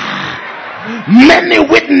 many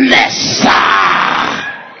witnesses.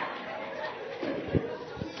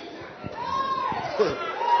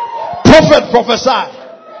 Prophet prophesy.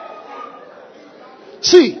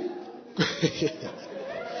 See.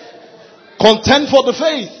 Contend for the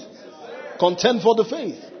faith. Contend for the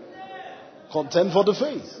faith. Contend for the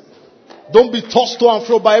faith. Don't be tossed to and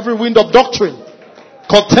fro by every wind of doctrine.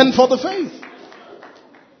 Contend for the faith.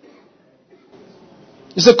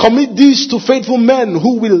 He said, commit these to faithful men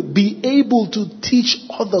who will be able to teach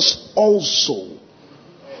others also.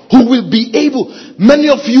 Who will be able. Many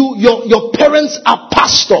of you, your parents are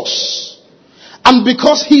pastors. And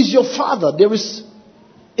because he's your father, there is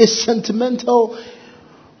a sentimental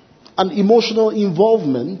and emotional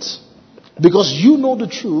involvement, because you know the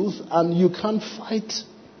truth and you can't fight.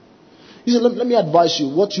 You see, let me advise you.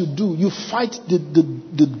 What you do, you fight the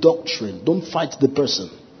doctrine. Don't fight the person.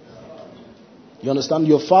 You understand?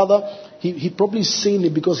 Your father, he probably is saying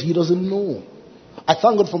it because he doesn't know. I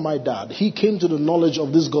thank God for my dad. He came to the knowledge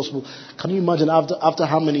of this gospel. Can you imagine after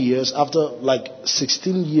how many years? After like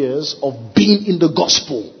 16 years of being in the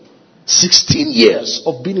gospel. 16 years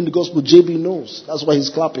of being in the gospel. JB knows. That's why he's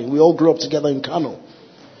clapping. We all grew up together in Kano.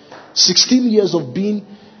 16 years of being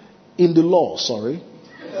in the law, sorry.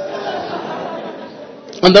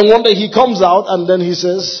 And then one day he comes out and then he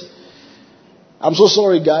says, I'm so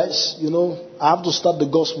sorry guys, I have to start the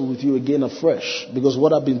gospel with you again afresh, because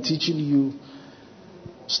what I've been teaching you,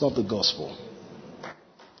 it's not the gospel.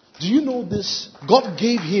 Do you know this? God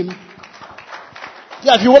gave him.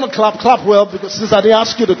 Yeah, if you want to clap well, because since I didn't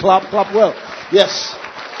ask you to clap well. Yes.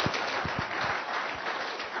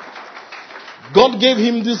 God gave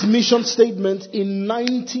him this mission statement in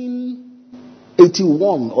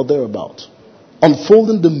 1981 or thereabout.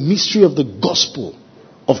 Unfolding the mystery of the gospel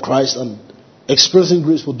of Christ and expressing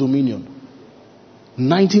grace for dominion.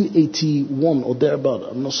 1981 or thereabout,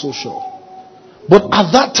 I'm not so sure. But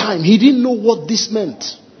at that time, he didn't know what this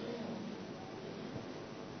meant.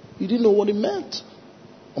 He didn't know what it meant.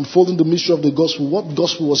 Unfolding the mystery of the gospel. What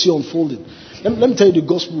gospel was he unfolding? Let me tell you the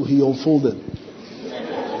gospel he unfolded.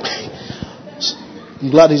 I'm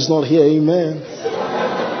glad he's not here. Amen.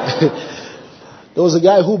 There was a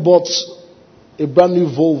guy who bought a brand new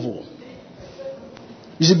Volvo.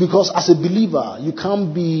 You see, because as a believer, you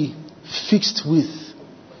can't be fixed with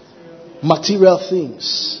material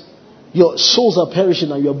things. Your souls are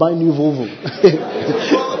perishing and you're buying new Volvo.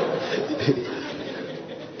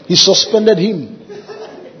 He suspended him.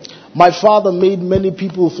 My father made many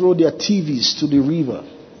people throw their TVs to the river.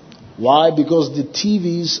 Why? Because the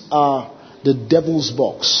TVs are the devil's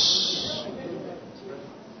box.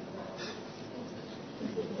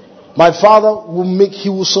 My father he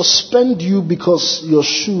will suspend you because your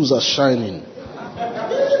shoes are shining.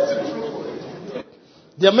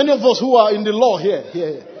 There are many of us who are in the law here.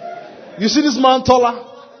 You see this man, Tola?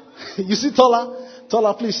 You see Tola?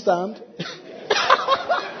 Tola, please stand.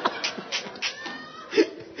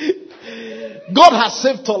 God has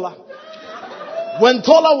saved Tola. When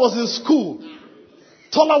Tola was in school,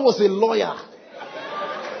 Tola was a lawyer.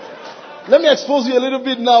 Let me expose you a little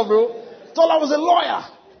bit now, bro. Tola was a lawyer.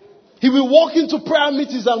 He will walk into prayer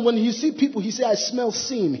meetings, and when he see people, he say, I smell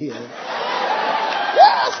sin here.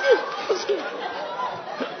 Yes.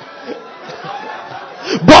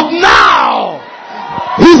 But now,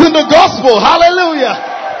 he's in the gospel. Hallelujah.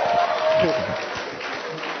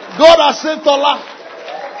 God has saved Tola.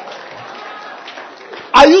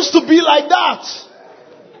 I used to be like that.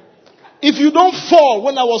 If you don't fall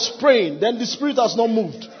when I was praying, then the Spirit has not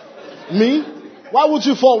moved. Me? Why would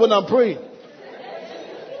you fall when I'm praying?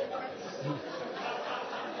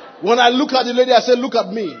 When I look at the lady, I say, look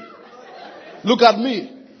at me. Look at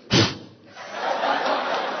me.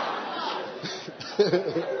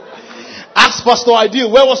 Ask Pastor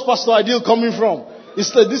Ideal. Where was Pastor Ideal coming from?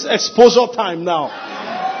 It's this exposure time now.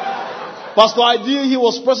 Pastor Ideal, he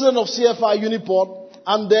was president of CFI Uniport.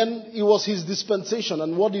 And then it was his dispensation.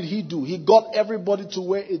 And what did he do? He got everybody to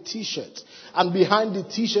wear a t-shirt. And behind the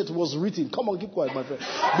t-shirt was written, come on, keep quiet, my friend.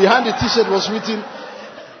 Behind the t-shirt was written,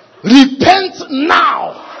 repent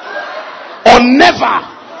now or never.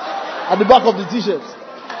 At the back of the t-shirt.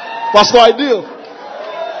 Pastor Ideal.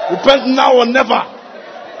 Repent now or never.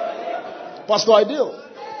 Pastor Ideal.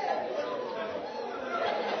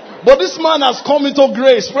 But this man has come into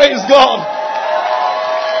grace. Praise God.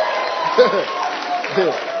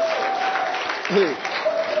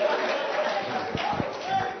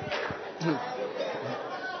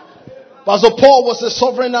 Pastor Paul was a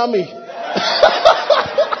sovereign army.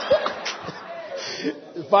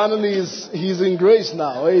 Finally, he's in grace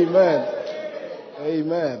now. Amen.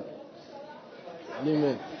 Amen.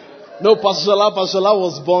 Amen. No, Pastor Salah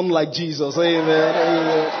was born like Jesus. Amen.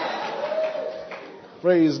 Amen.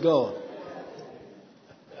 Praise God.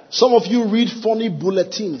 Some of you read funny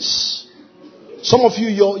bulletins. Some of you,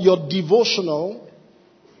 your devotional,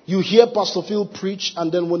 you hear Pastor Phil preach,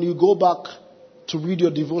 and then when you go back to read your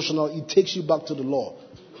devotional, it takes you back to the law.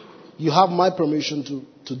 You have my permission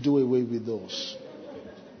to do away with those.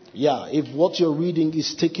 Yeah, if what you're reading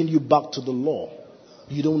is taking you back to the law,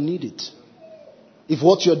 you don't need it. If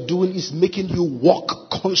what you're doing is making you walk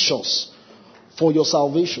conscious for your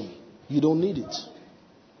salvation, you don't need it.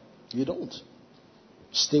 You don't.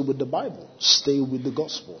 Stay with the Bible. Stay with the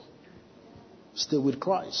gospel. Stay with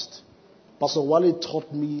Christ. Pastor Wale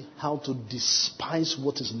taught me how to despise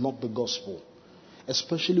what is not the gospel.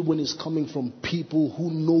 Especially when it's coming from people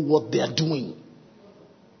who know what they are doing.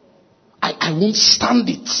 I won't stand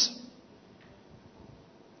it.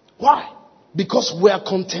 Why? Because we are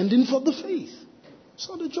contending for the faith. It's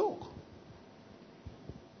not a joke.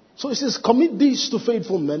 So it says, commit these to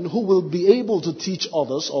faithful men who will be able to teach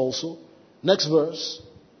others also. Next verse.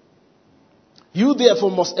 You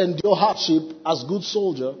therefore must endure hardship as good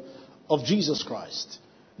soldier of Jesus Christ.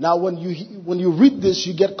 Now when you read this,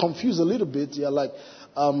 you get confused a little bit. You're like,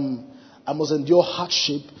 I must endure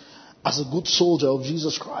hardship as a good soldier of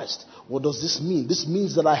Jesus Christ. What does this mean? This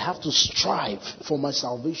means that I have to strive for my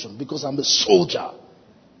salvation because I'm a soldier.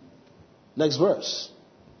 Next verse.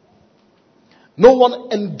 No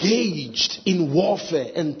one engaged in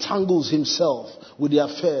warfare entangles himself with the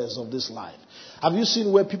affairs of this life. Have you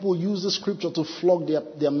seen where people use the scripture to flog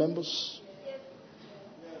their members?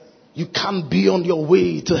 You can't be on your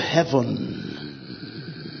way to heaven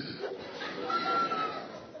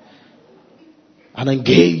and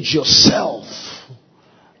engage yourself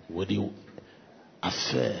with the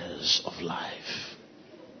affairs of life.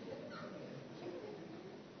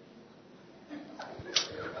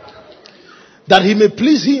 That he may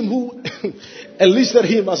please him who enlisted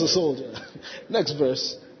him as a soldier. Next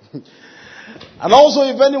verse. And also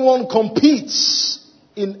if anyone competes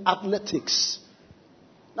in athletics.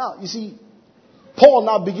 Now, you see, Paul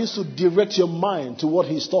now begins to direct your mind to what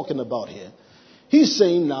he's talking about here. He's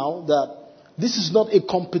saying now that this is not a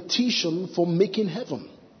competition for making heaven.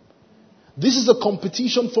 This is a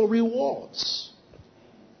competition for rewards.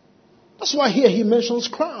 That's why here he mentions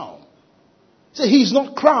crown. So he's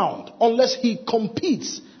not crowned unless he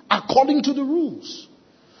competes according to the rules.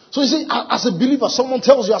 So you see, as a believer, someone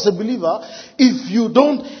tells you as a believer, if you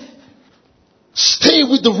don't stay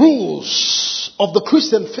with the rules of the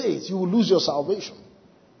Christian faith, you will lose your salvation.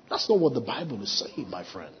 That's not what the Bible is saying, my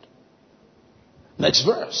friend. Next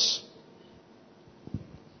verse.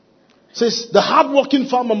 It says, the hardworking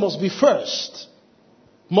farmer must be first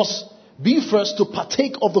to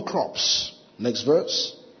partake of the crops. Next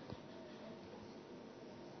verse.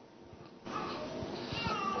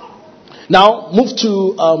 Now,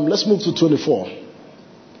 let's move to 24.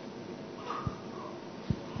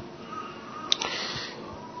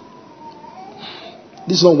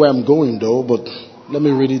 This is not where I'm going though, but let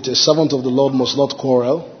me read it. A servant of the Lord must not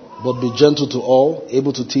quarrel, but be gentle to all,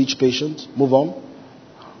 able to teach, patient. Move on.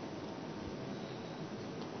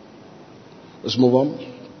 Let's move on.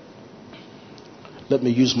 Let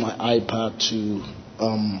me use my iPad to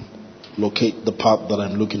locate the part that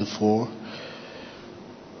I'm looking for.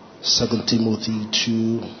 2 Timothy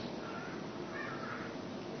 2.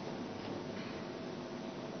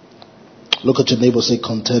 Look at your neighbor, say,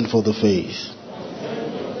 contend for the faith.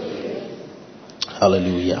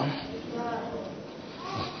 Hallelujah.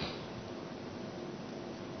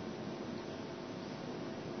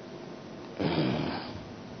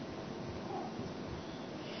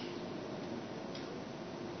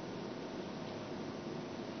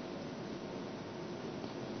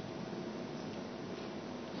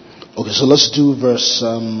 Okay, so let's do verse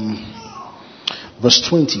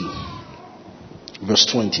 20. Verse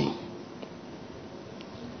 20.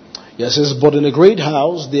 Yeah, it says, but in a great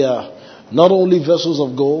house there are not only vessels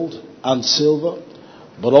of gold and silver,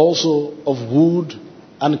 but also of wood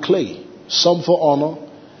and clay, some for honor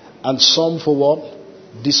and some for what?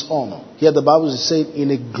 Dishonor. Here the Bible is saying in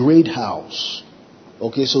a great house.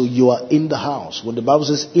 Okay, so you are in the house. When the Bible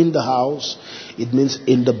says in the house, it means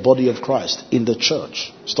in the body of Christ, in the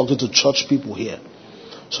church. It's talking to church people here.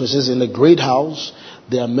 So it says in a great house,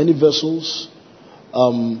 there are many vessels. There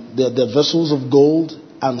are vessels of gold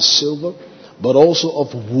and silver, but also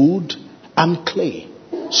of wood and clay.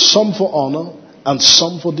 Some for honor and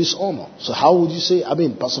some for dishonor. So how would you say,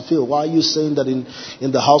 Pastor Phil, why are you saying that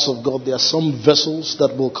in the house of God there are some vessels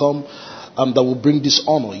that will come that will bring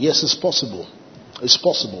dishonor? Yes, it's possible. It's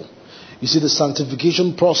possible. You see, the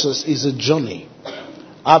sanctification process is a journey.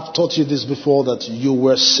 I've taught you this before, that you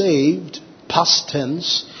were saved, past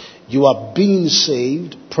tense. You are being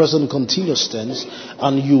saved, present continuous tense.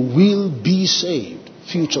 And you will be saved,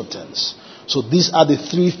 future tense. So these are the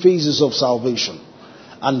three phases of salvation.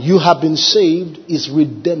 And you have been saved is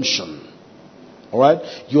redemption. Alright?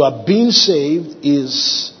 You are being saved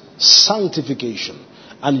is sanctification.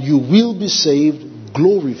 And you will be saved,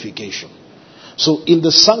 glorification. So in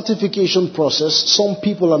the sanctification process, some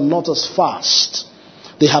people are not as fast.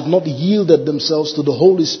 They have not yielded themselves to the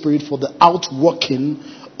Holy Spirit for the outworking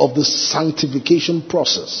of the sanctification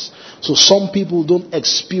process. So some people don't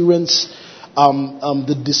experience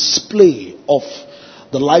the display of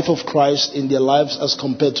the life of Christ in their lives as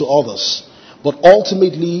compared to others. But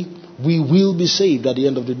ultimately, we will be saved at the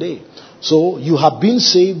end of the day. So you have been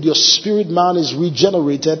saved, your spirit man is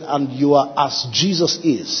regenerated, and you are as Jesus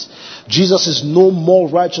is. Jesus is no more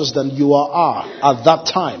righteous than you are at that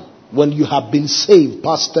time when you have been saved,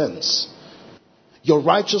 past tense. Your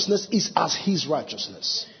righteousness is as his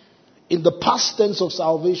righteousness. In the past tense of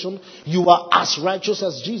salvation, you are as righteous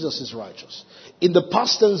as Jesus is righteous. In the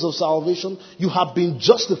past tense of salvation, you have been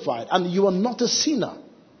justified and you are not a sinner.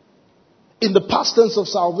 In the past tense of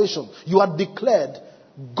salvation, you are declared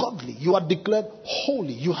godly. You are declared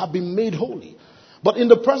holy. You have been made holy. But in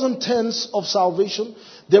the present tense of salvation,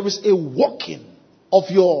 there is a walking of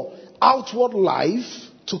your outward life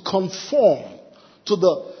to conform to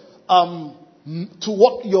to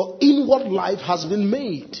what your inward life has been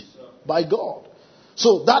made by God.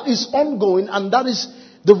 So that is ongoing, and that is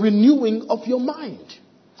the renewing of your mind.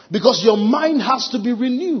 Because your mind has to be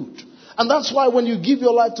renewed. And that's why when you give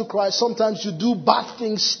your life to Christ, sometimes you do bad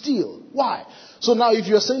things still. Why? So now if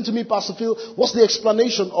you're saying to me, Pastor Phil, what's the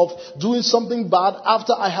explanation of doing something bad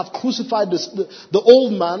after I have crucified the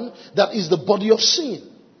old man that is the body of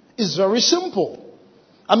sin? It's very simple.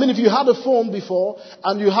 If you had a phone before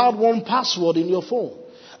and you had one password in your phone,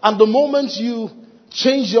 and the moment you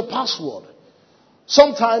change your password,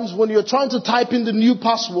 sometimes when you're trying to type in the new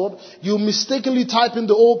password, you mistakenly type in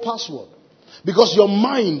the old password. Because your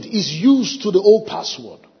mind is used to the old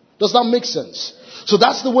password. Does that make sense? So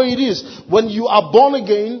that's the way it is. When you are born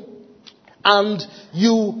again and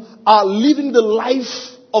you are living the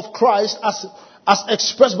life of Christ as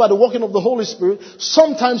expressed by the working of the Holy Spirit,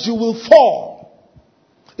 sometimes you will fall.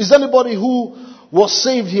 Is there anybody who was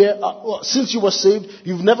saved here? Since you were saved,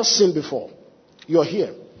 you've never sinned before. You're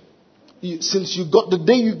here. Since the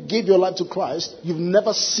day you gave your life to Christ, you've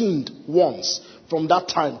never sinned once. From that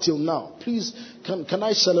time till now. Please, can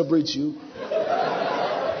I celebrate you?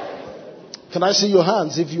 Can I see your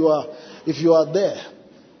hands if you are there?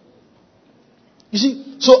 You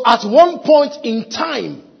see, so at one point in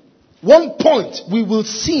time, we will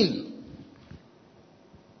sin.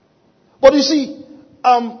 But you see,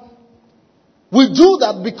 we do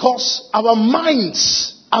that because our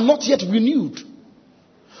minds are not yet renewed.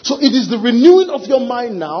 So it is the renewing of your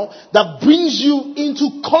mind now that brings you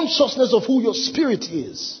into consciousness of who your spirit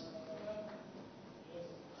is.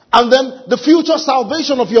 And then the future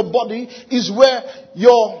salvation of your body is where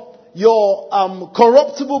your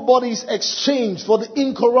corruptible body is exchanged for the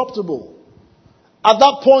incorruptible. At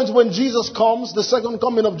that point when Jesus comes, the second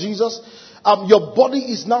coming of Jesus, your body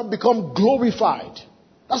is now become glorified.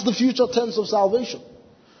 That's the future tense of salvation.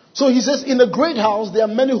 So he says, in a great house, there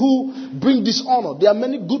are many who bring dishonor. There are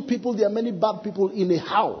many good people, there are many bad people in a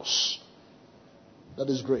house. That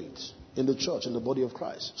is great. In the church, in the body of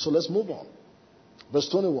Christ. So let's move on. Verse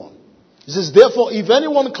 21. He says, therefore, if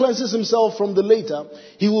anyone cleanses himself from the later,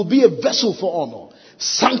 he will be a vessel for honor,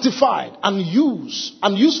 sanctified and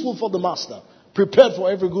useful for the master, prepared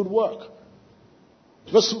for every good work.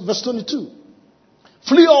 Verse 22.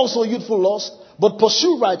 Flee also youthful lust, but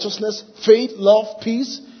pursue righteousness, faith, love,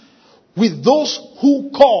 peace, with those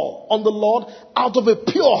who call on the Lord out of a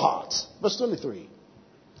pure heart. Verse 23.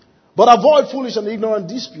 But avoid foolish and ignorant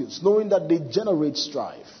disputes, knowing that they generate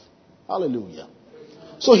strife. Hallelujah.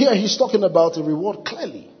 So here he's talking about a reward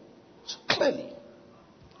clearly. Clearly.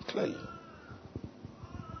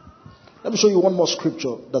 Let me show you one more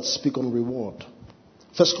scripture that speaks on reward.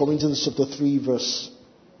 1 Corinthians chapter 3 verse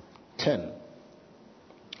 10.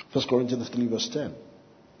 1 Corinthians 3 verse 10.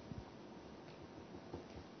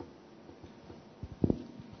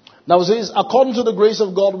 Now it says, according to the grace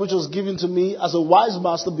of God which was given to me as a wise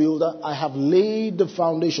master builder, I have laid the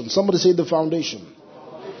foundation. Somebody say the foundation.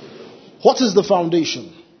 What is the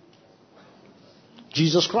foundation?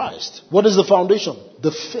 Jesus Christ. What is the foundation?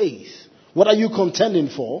 The faith. What are you contending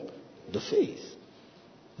for? The faith.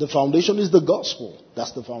 The foundation is the gospel.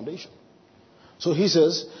 That's the foundation. So he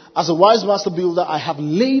says, as a wise master builder, I have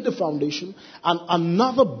laid the foundation and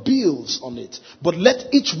another builds on it. But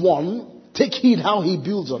let each one take heed how he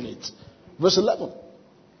builds on it. Verse 11.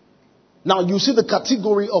 Now you see the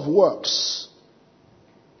category of works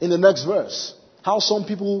in the next verse. How some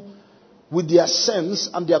people with their sense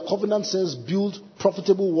and their covenant sense build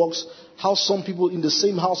profitable works. How some people in the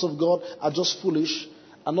same house of God are just foolish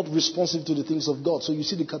and not responsive to the things of God. So you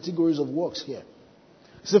see the categories of works here.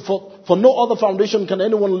 He said, for no other foundation can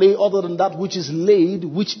anyone lay other than that which is laid,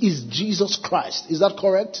 which is Jesus Christ. Is that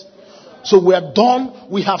correct? So we are done.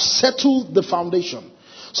 We have settled the foundation.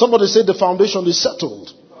 Somebody say the foundation is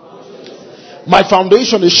settled. My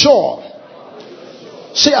foundation is sure.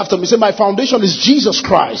 Say after me, say my foundation is Jesus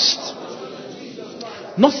Christ.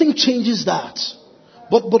 Nothing changes that.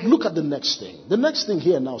 But look at the next thing. The next thing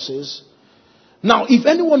here now says, now if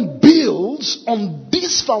anyone builds on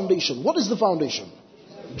this foundation, what is the foundation?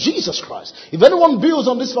 Jesus Christ. If anyone builds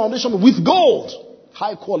on this foundation with gold,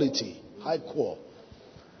 high quality, high core.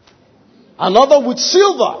 Another with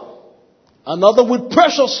silver. Another with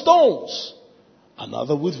precious stones.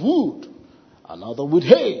 Another with wood. Another with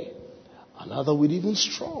hay. Another with even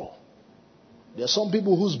straw. There are some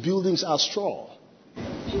people whose buildings are straw.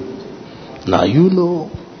 Now you know.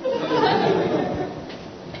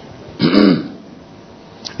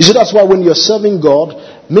 You see, that's why when you're serving God,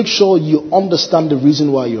 make sure you understand the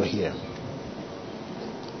reason why you're here.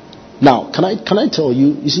 Now, can I tell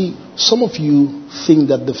you, you see, some of you think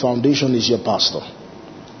that the foundation is your pastor.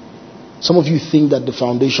 Some of you think that the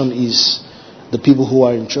foundation is the people who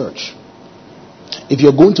are in church. If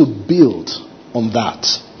you're going to build on that,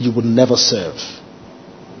 you will never serve.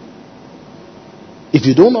 If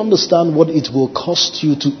you don't understand what it will cost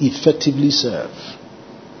you to effectively serve,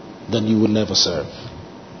 then you will never serve.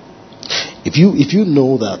 If you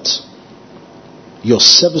know that your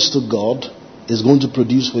service to God is going to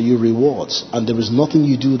produce for you rewards, and there is nothing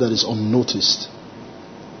you do that is unnoticed,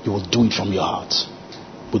 you will do it from your heart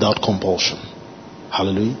without compulsion.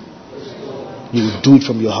 Hallelujah. You will do it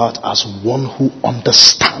from your heart as one who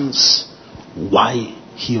understands why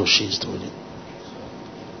he or she is doing it.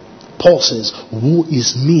 Paul says, woe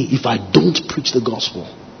is me if I don't preach the gospel.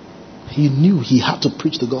 He knew he had to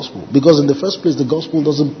preach the gospel, because in the first place the gospel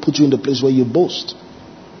doesn't put you in the place where you boast.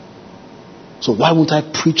 So why won't I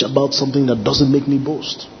preach about something that doesn't make me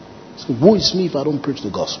boast? So woe is me if I don't preach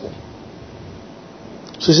the gospel.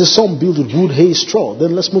 So he says some build with wood, hay, straw.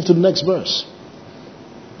 Then let's move to the next verse.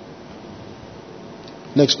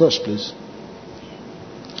 Next verse, please.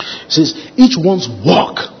 It says each one's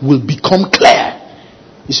work will become clear.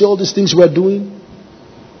 You see all these things we're doing?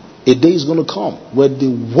 A day is going to come where the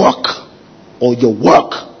work or your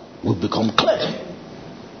work will become clear.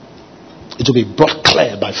 It will be brought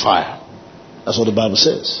clear by fire. That's what the Bible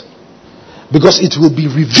says. Because it will be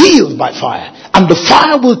revealed by fire. And the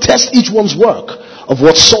fire will test each one's work of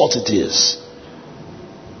what sort it is.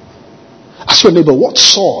 Ask your neighbor, what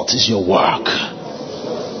sort is your work?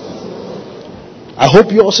 I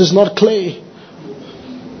hope yours is not clay.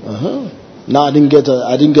 No, I didn't get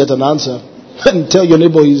an answer. And tell your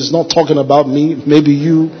neighbor he's not talking about me. Maybe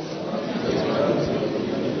you.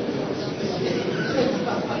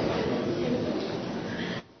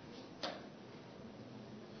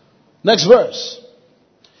 Next verse.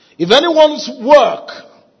 If anyone's work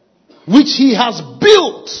which he has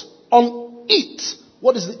built on it.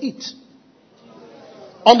 What is the it?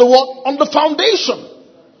 On the what? On the foundation.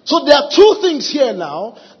 So there are two things here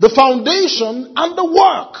now. The foundation and the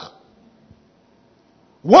work.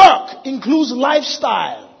 Work includes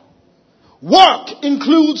lifestyle. Work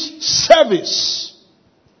includes service.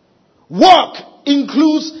 Work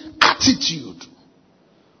includes attitude.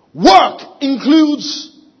 Work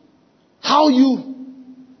includes how you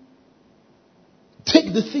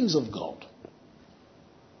take the things of God.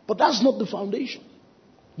 But that's not the foundation.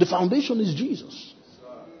 The foundation is Jesus.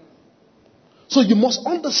 So you must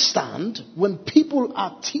understand when people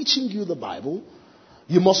are teaching you the Bible,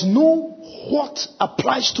 you must know what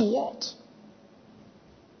applies to what.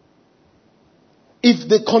 If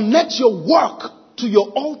they connect your work to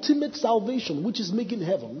your ultimate salvation, which is making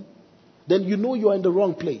heaven, then you know you're in the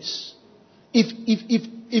wrong place.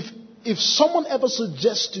 If someone ever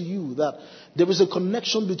suggests to you that there is a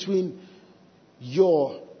connection between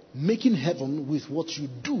your making heaven with what you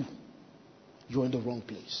do, you're in the wrong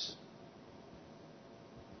place.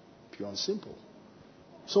 Pure and simple.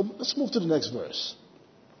 So let's move to the next verse.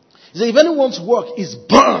 He said, if anyone's work is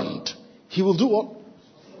burned, he will do what?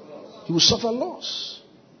 He will suffer loss.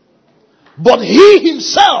 But he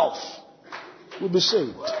himself will be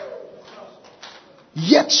saved.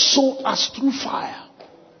 Yet so as through fire.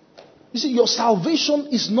 You see, your salvation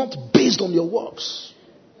is not based on your works.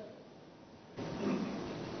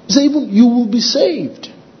 He said, even you will be saved,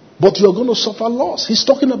 but you're going to suffer loss. He's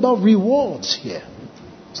talking about rewards here.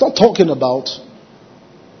 He's not talking about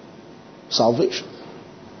salvation.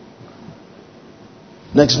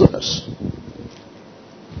 Next verse.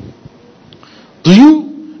 Do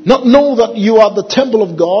you not know that you are the temple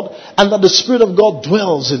of God and that the Spirit of God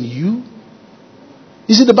dwells in you?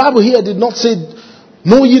 You see, the Bible here did not say,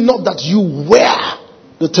 know ye not that you were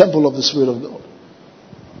the temple of the Spirit of God.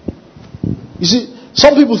 You see,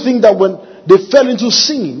 some people think that when they fell into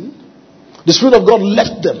sin, the Spirit of God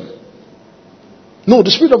left them. No,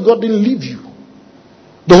 the Spirit of God didn't leave you.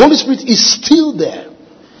 The Holy Spirit is still there.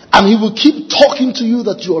 And He will keep talking to you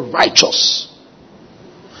that you are righteous.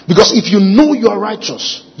 Because if you know you are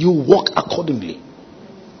righteous, you walk accordingly.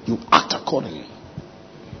 You act accordingly.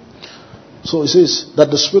 So it says that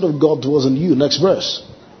the Spirit of God dwells in you. Next verse.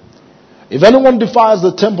 If anyone defiles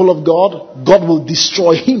the temple of God, God will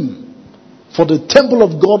destroy him. For the temple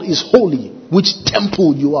of God is holy. Which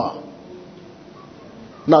temple you are.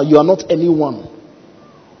 Now you are not anyone.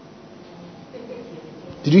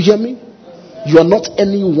 Did you hear me? You are not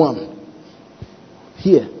anyone.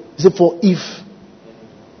 Here. He said, for if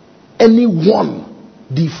anyone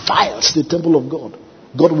defiles the temple of God,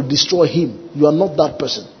 God will destroy him. You are not that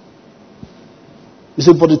person. He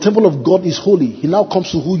said, for the temple of God is holy. He now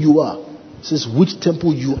comes to who you are. He says, which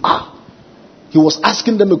temple you are. He was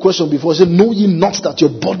asking them a question before. He said, know ye not that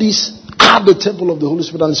your bodies are the temple of the Holy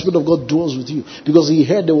Spirit and the Spirit of God dwells with you? Because he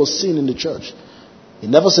heard there was sin in the church. He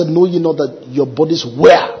never said, know ye not that your bodies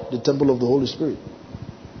were the temple of the Holy Spirit.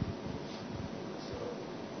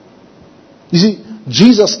 You see,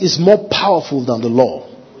 Jesus is more powerful than the law.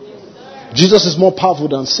 Jesus is more powerful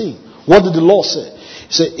than sin. What did the law say?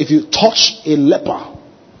 He said, if you touch a leper,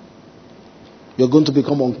 you're going to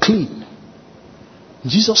become unclean.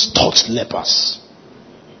 Jesus touched lepers.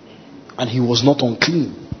 And he was not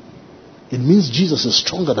unclean. It means Jesus is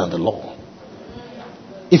stronger than the law.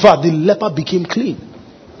 In fact, the leper became clean.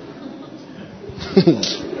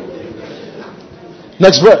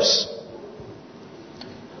 Next verse.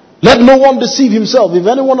 Let no one deceive himself. If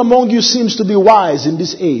anyone among you seems to be wise in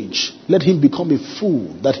this age, let him become a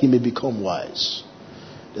fool that he may become wise.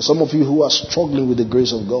 There's some of you who are struggling with the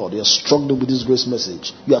grace of God. You are struggling with this grace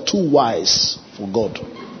message. You are too wise for God.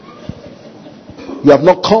 You have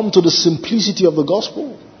not come to the simplicity of the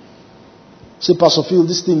gospel. Say, Pastor Phil,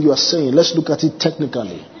 this thing you are saying, let's look at it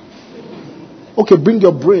technically. Okay, bring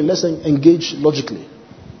your brain. Let's engage logically.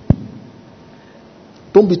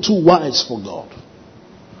 Don't be too wise for God.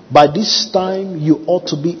 By this time, you ought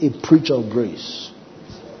to be a preacher of grace.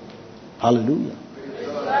 Hallelujah.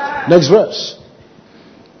 Next verse.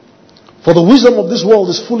 For the wisdom of this world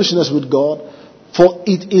is foolishness with God, for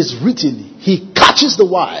it is written, He catches the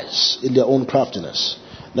wise in their own craftiness.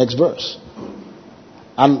 Next verse.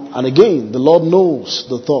 And again, the Lord knows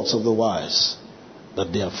the thoughts of the wise,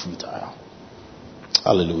 that they are futile.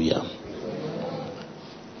 Hallelujah.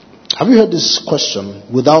 Have you heard this question?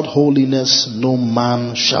 Without holiness, no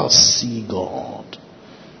man shall see God.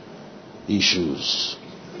 Issues.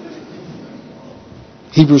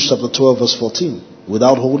 Hebrews chapter 12 verse 14.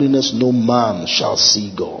 Without holiness, no man shall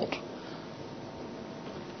see God.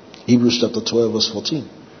 Hebrews chapter 12 verse 14.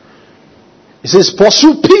 It says,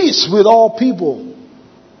 pursue peace with all people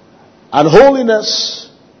and holiness.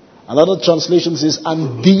 Another translation says,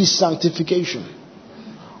 and be sanctification,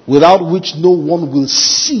 without which no one will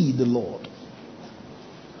see the Lord.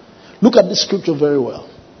 Look at this scripture very well.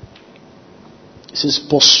 It says,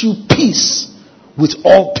 pursue peace with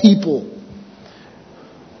all people.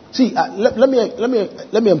 See, let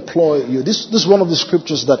me employ you. This is one of the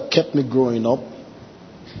scriptures that kept me growing up.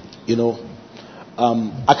 You know,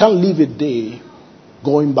 I can't leave a day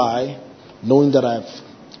going by knowing that I've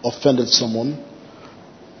offended someone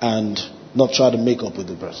and not try to make up with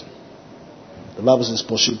the person. The Bible says,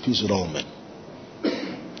 pursue peace with all men.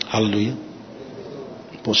 Hallelujah.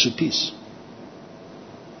 Pursue peace.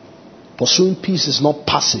 Pursuing peace is not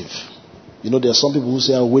passive. You know, there are some people who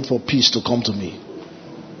say, I'll wait for peace to come to me.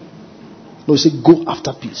 No, he said, go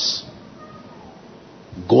after peace.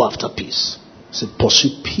 Go after peace. He said,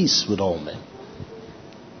 pursue peace with all men.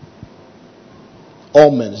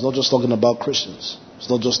 All men. It's not just talking about Christians. It's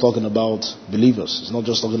not just talking about believers. It's not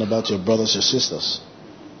just talking about your brothers, your sisters.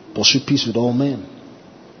 Pursue peace with all men.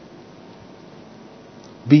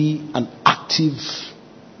 Be an active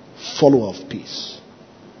follower of peace.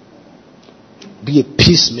 Be a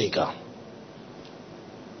peacemaker.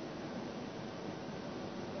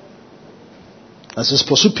 It says,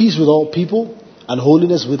 pursue peace with all people and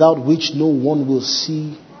holiness, without which no one will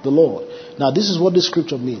see the Lord. Now, this is what this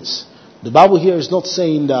scripture means. The Bible here is not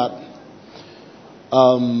saying that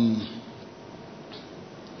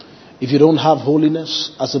if you don't have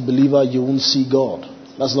holiness as a believer, you won't see God.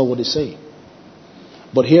 That's not what it's saying.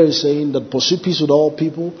 But here it's saying that pursue peace with all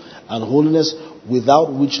people and holiness,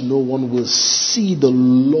 without which no one will see the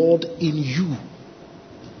Lord in you.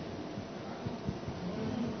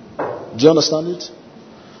 Do you understand it?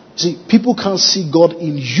 See, people can't see God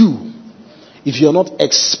in you if you're not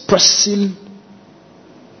expressing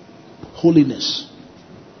holiness.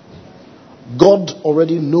 God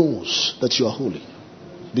already knows that you are holy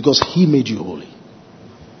because He made you holy.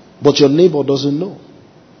 But your neighbor doesn't know.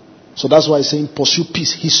 So that's why He's saying pursue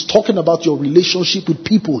peace. He's talking about your relationship with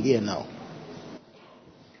people here now.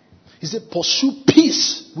 He said pursue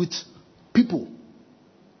peace with people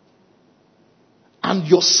and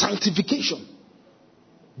your sanctification,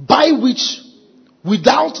 by which,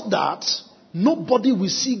 without that, nobody will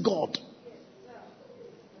see God.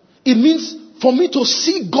 It means for me to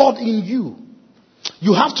see God in you,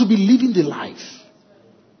 you have to be living the life.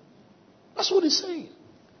 That's what He's saying.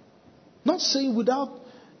 Not saying without,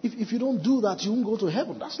 if you don't do that, you won't go to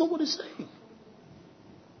heaven. That's not what He's saying.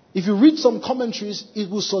 If you read some commentaries, it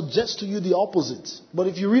will suggest to you the opposite. But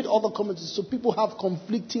if you read other commentaries, so people have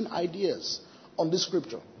conflicting ideas on this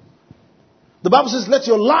scripture. The Bible says, let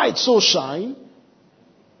your light so shine.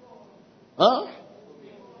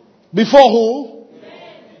 Before who?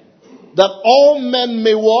 That all men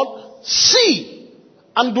may what? See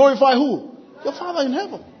and glorify who? Your Father in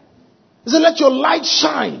heaven. He said, let your light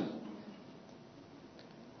shine.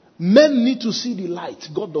 Men need to see the light.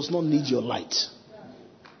 God does not need your light.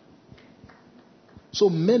 So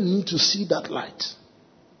men need to see that light.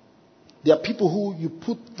 There are people who you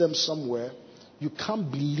put them somewhere, you can't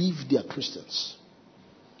believe they are Christians.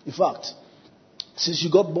 In fact, since you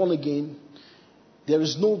got born again, there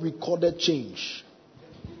is no recorded change.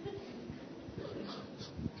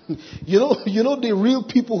 You know the real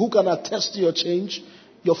people who can attest to your change?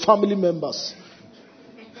 Your family members.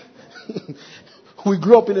 We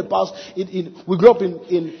grew up in the past. We grew up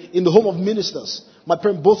in the home of ministers.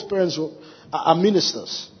 Both parents are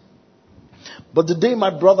ministers. But the day my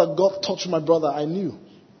brother, God touched my brother, I knew.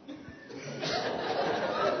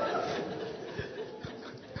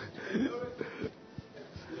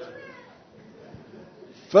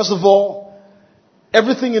 First of all,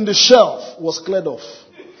 everything in the shelf was cleared off.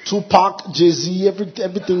 Tupac, Jay-Z,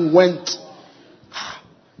 everything went.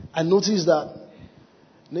 I noticed that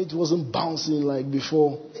Nate wasn't bouncing like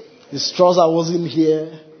before. His trouser wasn't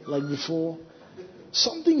here like before.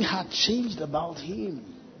 Something had changed about him.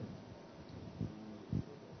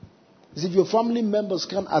 As if your family members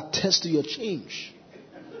can't attest to your change.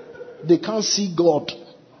 They can't see God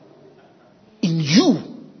in you.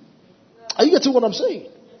 Are you getting what I'm saying?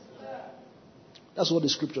 That's what the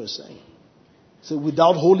scripture is saying. It says,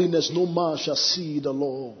 without holiness no man shall see the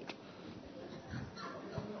Lord.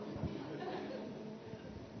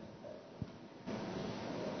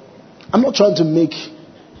 I'm not trying to make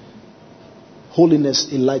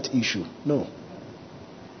holiness a light issue. No.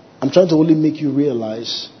 I'm trying to only make you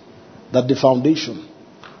realize that the foundation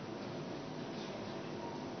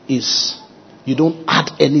is, you don't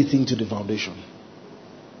add anything to the foundation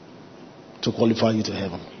to qualify you to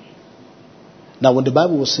heaven. Now, when the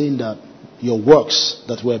Bible was saying that your works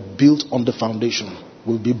that were built on the foundation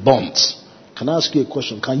will be burnt, can I ask you a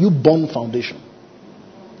question? Can you burn foundation?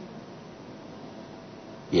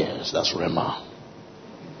 Yes, that's Rema.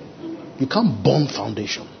 You can't burn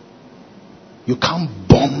foundation. You can't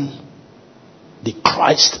burn the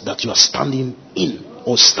Christ that you are standing in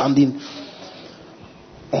or standing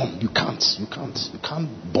on. You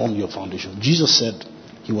can't burn your foundation. Jesus said,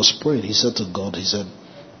 He was praying. He said to God, He said,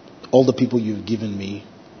 all the people you've given me,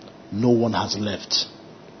 no one has left.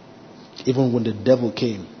 Even when the devil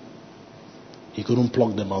came, He couldn't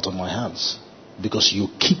pluck them out of my hands because you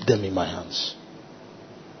keep them in my hands.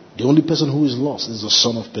 The only person who is lost is the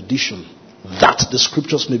son of perdition, that the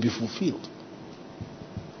scriptures may be fulfilled.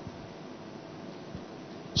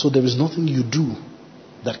 So there is nothing you do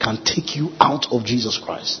that can take you out of Jesus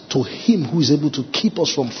Christ. To him who is able to keep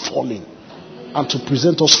us from falling and to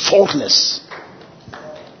present us faultless.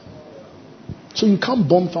 So you can't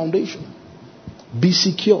burn foundation. Be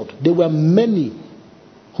secured. There were many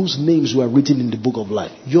whose names were written in the book of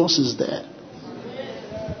life. Yours is there.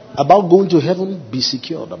 About going to heaven, be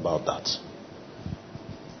secured about that.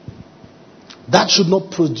 That should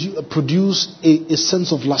not produce a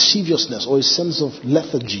sense of lasciviousness or a sense of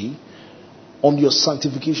lethargy on your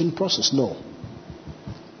sanctification process. No.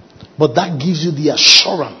 But that gives you the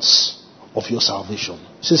assurance of your salvation.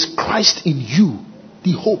 It says, Christ in you,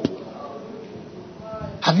 the hope.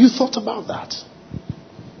 Have you thought about that?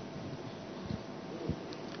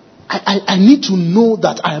 I need to know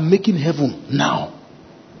that I am making heaven now.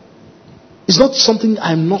 It's not something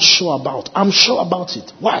I'm not sure about. I'm sure about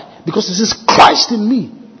it. Why? Because it says Christ in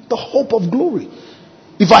me, the hope of glory.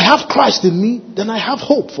 If I have Christ in me, then I have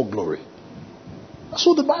hope for glory. That's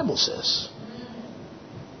what the Bible says.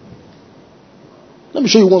 Let me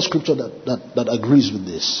show you one scripture that agrees with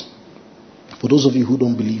this. For those of you who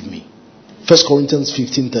don't believe me. 1 Corinthians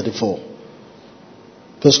 15:34.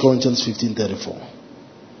 1 Corinthians 15:34.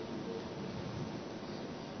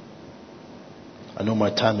 I know my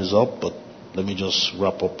time is up, but let me just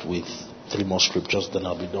wrap up with 3 more scriptures, then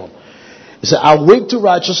I'll be done. It says, awake to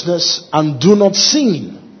righteousness and do not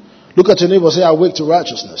sin. Look at your neighbor and say, awake to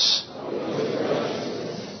righteousness.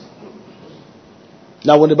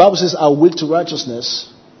 Now, when the Bible says awake to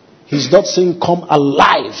righteousness, he's not saying come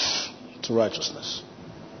alive to righteousness.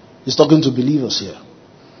 He's talking to believers here.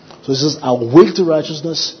 So he says, awake to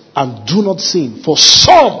righteousness and do not sin. For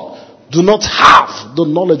some do not have the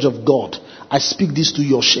knowledge of God. I speak this to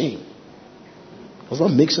your shame. Does that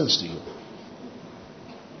make sense to you?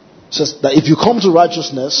 It says that if you come to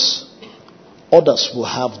righteousness, others will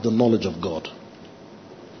have the knowledge of God.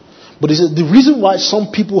 But he says the reason why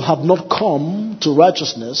some people have not come to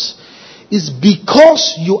righteousness is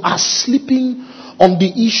because you are sleeping on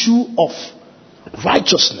the issue of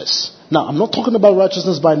righteousness. Now, I'm not talking about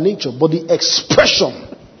righteousness by nature, but the expression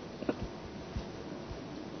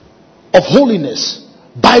of holiness,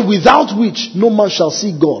 by without which no man shall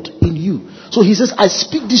see God in you. So he says, I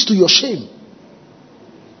speak this to your shame.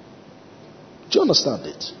 Do you understand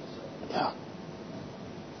it? Yeah.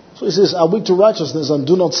 So he says, awake to righteousness and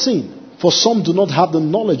do not sin. For some do not have the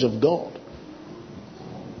knowledge of God.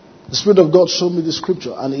 The Spirit of God showed me the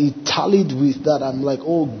scripture and he tallied with that. I'm like,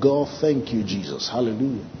 oh God, thank you, Jesus.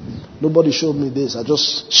 Hallelujah. Nobody showed me this. I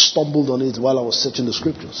just stumbled on it while I was searching the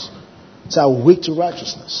scriptures. So awake to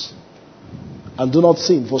righteousness and do not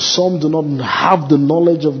sin. For some do not have the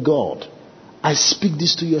knowledge of God. I speak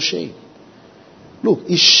this to your shame. Look,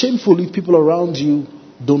 it's shameful if people around you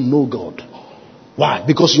don't know God. Why?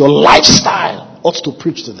 Because your lifestyle ought to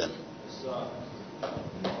preach to them.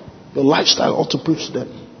 Your lifestyle ought to preach to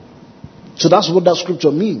them. So that's what that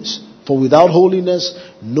scripture means. For without holiness,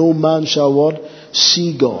 no man shall what?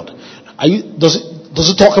 See God. Does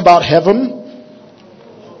it talk about heaven?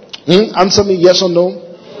 Answer me yes or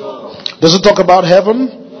no. Does it talk about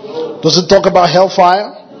heaven? Does it talk about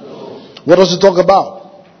hellfire? What does it talk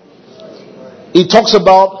about? It talks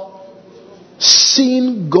about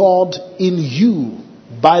seeing God in you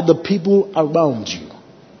by the people around you.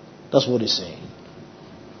 That's what it's saying.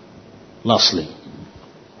 Lastly,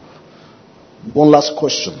 one last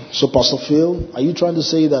question. So, Pastor Phil, are you trying to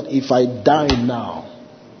say that if I die now,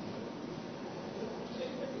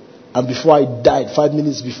 and before I died, 5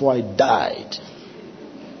 minutes before I died,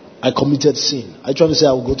 I committed sin, are you trying to say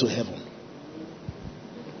I will go to heaven?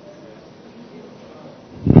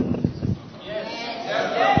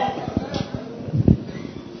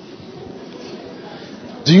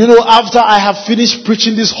 Do you know, after I have finished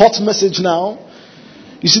preaching this hot message now,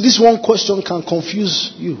 you see, this one question can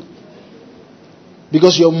confuse you.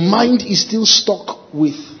 Because your mind is still stuck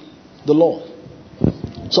with the law.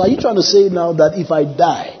 So are you trying to say now that if I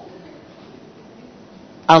die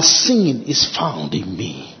and sin is found in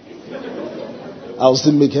me, I'll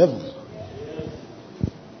still make heaven?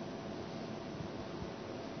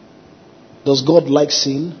 Does God like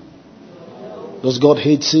sin? Does God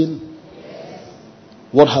hate sin?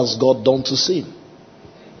 What has God done to sin?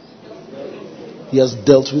 He has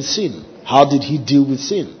dealt with sin. How did he deal with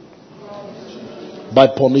sin? By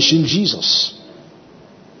punishing Jesus.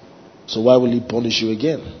 So why will he punish you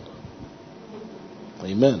again?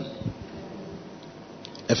 Amen.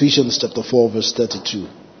 Ephesians chapter 4 verse 32.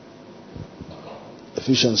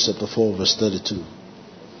 Ephesians chapter 4, verse 32.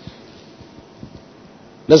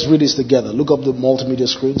 Let's read this together. Look up the multimedia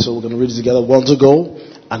screen, so we're going to read it together. 1 to go.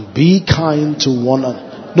 And be kind to one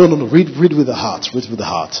another. No. Read with the heart. Read with the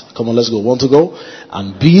heart. Come on, let's go. 1 to go.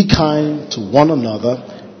 And be kind to one another,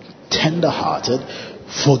 tender-hearted,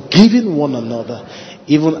 forgiving one another,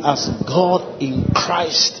 even as God in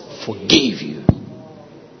Christ forgave you.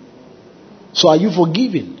 So are you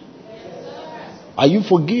forgiving? Are you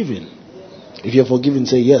forgiving? If you're forgiving,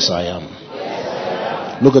 say, yes, I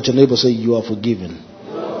am. Look at your neighbor, say, you are forgiven.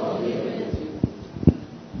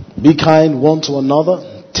 Be kind one to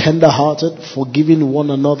another, tender-hearted, forgiving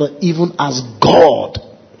one another, even as God.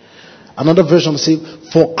 Another version says,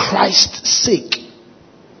 for Christ's sake,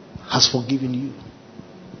 has forgiven you.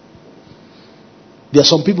 There are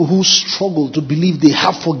some people who struggle to believe they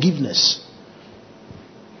have forgiveness.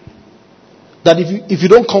 That if you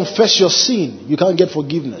don't confess your sin, you can't get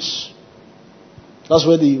forgiveness. That's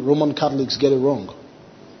where the Roman Catholics get it wrong.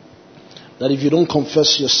 That if you don't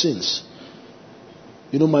confess your sins,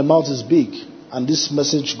 you know, my mouth is big, and this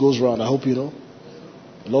message goes around. I hope you know.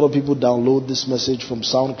 A lot of people download this message from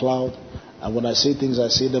SoundCloud, and when I say things, I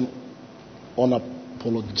say them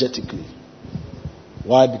unapologetically.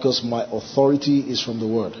 Why? Because my authority is from the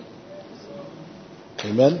Word.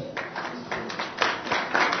 Amen?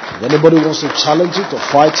 If anybody wants to challenge it or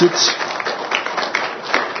fight it,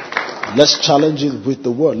 let's challenge it with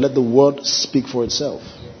the Word. Let the Word speak for itself.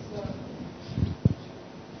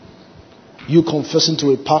 You confessing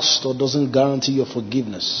to a pastor doesn't guarantee your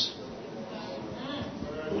forgiveness.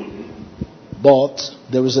 But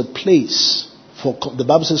there is a place for, the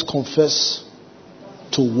Bible says, confess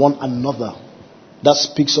to one another. That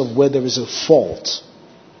speaks of where there is a fault.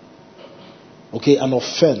 Okay, an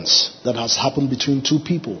offense that has happened between two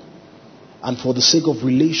people. And for the sake of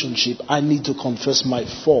relationship, I need to confess my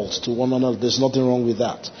fault to one another. There's nothing wrong with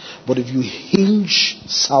that. But if you hinge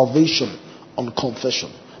salvation on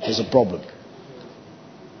confession, there's a problem.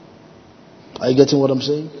 Are you getting what I'm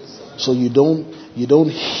saying? So you don't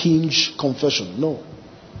hinge confession. No.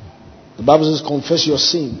 The Bible says confess your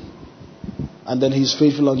sin, and then He's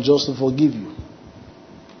faithful and just to forgive you.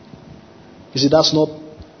 You see, that's not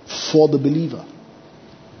for the believer.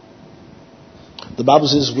 The Bible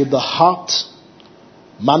says with the heart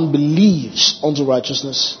man believes unto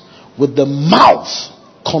righteousness, with the mouth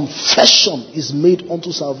confession is made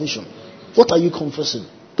unto salvation. What are you confessing?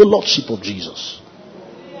 The Lordship of Jesus.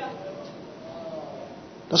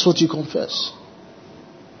 That's what you confess.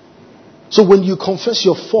 So when you confess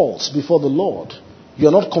your faults before the Lord, you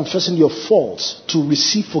are not confessing your faults to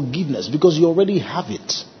receive forgiveness, because you already have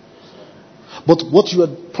it. But what you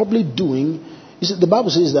are probably doing is, the Bible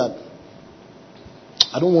says that,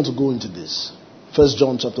 I don't want to go into this. 1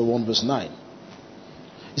 John chapter 1 verse 9.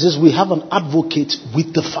 It says we have an advocate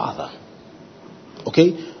with the Father.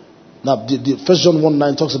 Okay? Now the 1 John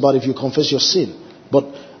 1:9 talks about if you confess your sin.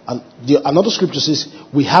 But another scripture says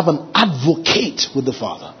we have an advocate with the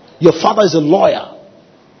Father. Your father is a lawyer.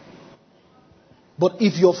 But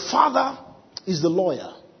if your father is the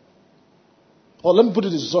lawyer, or let me put it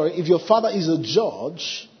this way, if your father is a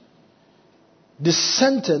judge, the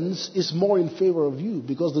sentence is more in favor of you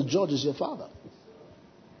because the judge is your father.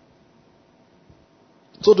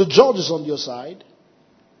 So the judge is on your side.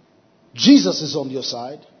 Jesus is on your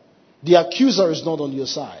side. The accuser is not on your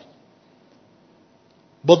side.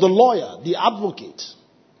 But the lawyer, the advocate,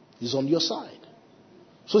 is on your side.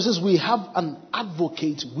 So it says we have an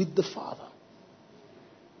advocate with the Father.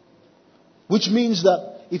 Which means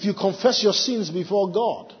that if you confess your sins before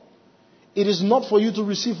God, it is not for you to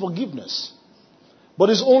receive forgiveness, but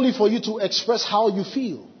it's only for you to express how you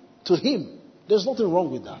feel to Him. There's nothing wrong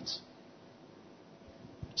with that.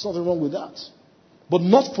 There's nothing wrong with that. But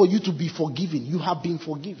not for you to be forgiven. You have been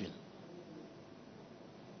forgiven.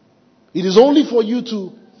 It is only for you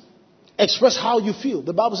to express how you feel.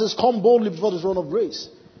 The Bible says, come boldly before the throne of grace,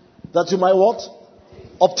 that you might what?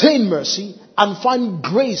 Obtain mercy and find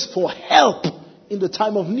grace for help in the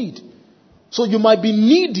time of need. So you might be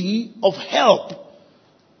needy of help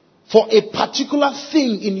for a particular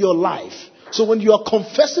thing in your life. So when you are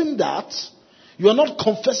confessing that, you are not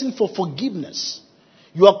confessing for forgiveness.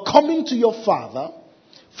 You are coming to your Father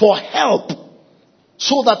for help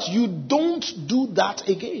so that you don't do that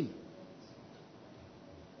again.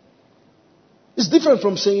 It's different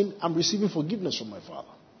from saying, I'm receiving forgiveness from my Father.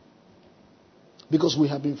 Because we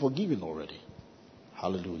have been forgiven already.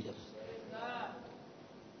 Hallelujah.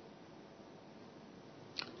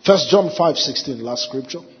 1 John 5:16, last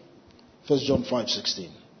scripture. 1 John 5:16.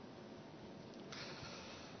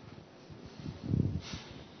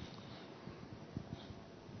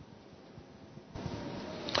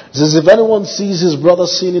 says, if anyone sees his brother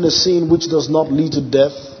sinning a sin which does not lead to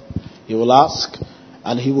death, he will ask,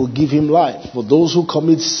 and he will give him life. For those who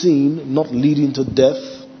commit sin not leading to death,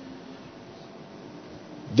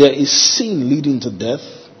 there is sin leading to death.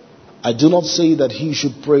 I do not say that he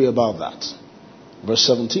should pray about that. Verse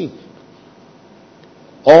 17.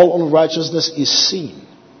 All unrighteousness is sin,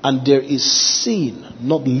 and there is sin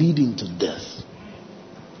not leading to death.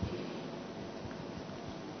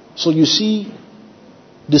 So you see,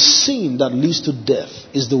 the sin that leads to death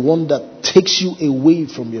is the one that takes you away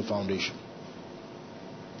from your foundation.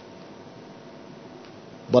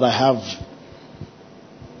 But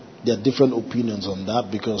there are different opinions on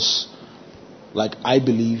that, because, like, I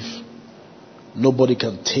believe nobody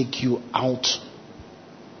can take you out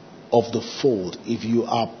of the fold. If you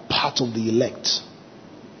are part of the elect,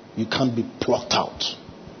 you can't be plucked out.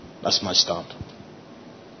 That's my stand.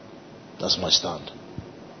 That's my stand.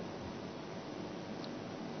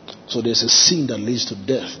 So there's a sin that leads to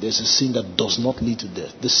death. There's a sin that does not lead to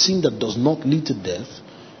death. The sin that does not lead to death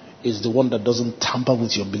is the one that doesn't tamper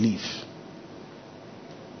with your belief.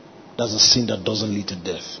 That's a sin that doesn't lead to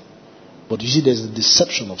death. But you see, there's a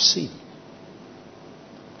deception of sin.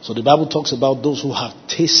 So the Bible talks about those who have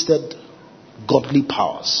tasted godly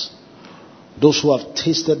powers, those who have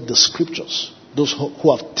tasted the scriptures, those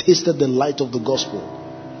who have tasted the light of the gospel.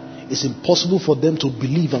 It's impossible for them to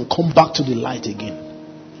believe and come back to the light again.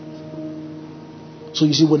 So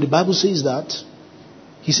you see, when the Bible says that,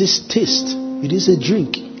 he says taste. It didn't say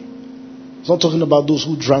drink. It's not talking about those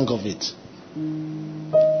who drank of it.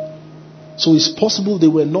 So it's possible they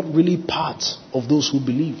were not really part of those who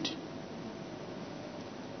believed.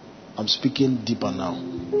 I'm speaking deeper now,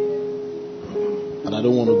 and I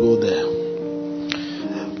don't want to go there.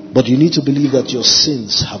 But you need to believe that your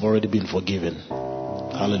sins have already been forgiven.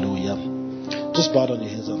 Hallelujah. Just bow down your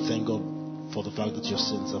heads and thank God for the fact that your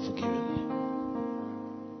sins are forgiven.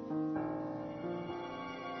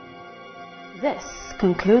 This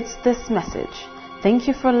concludes this message. Thank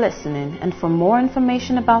you for listening, and for more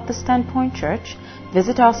information about the Standpoint Church,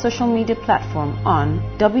 visit our social media platform on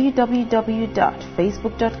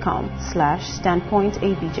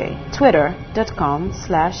www.facebook.com/standpointabj,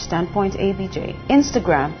 twitter.com/standpointabj,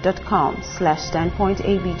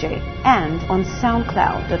 instagram.com/standpointabj, and on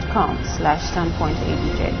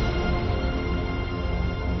soundcloud.com/standpointabj.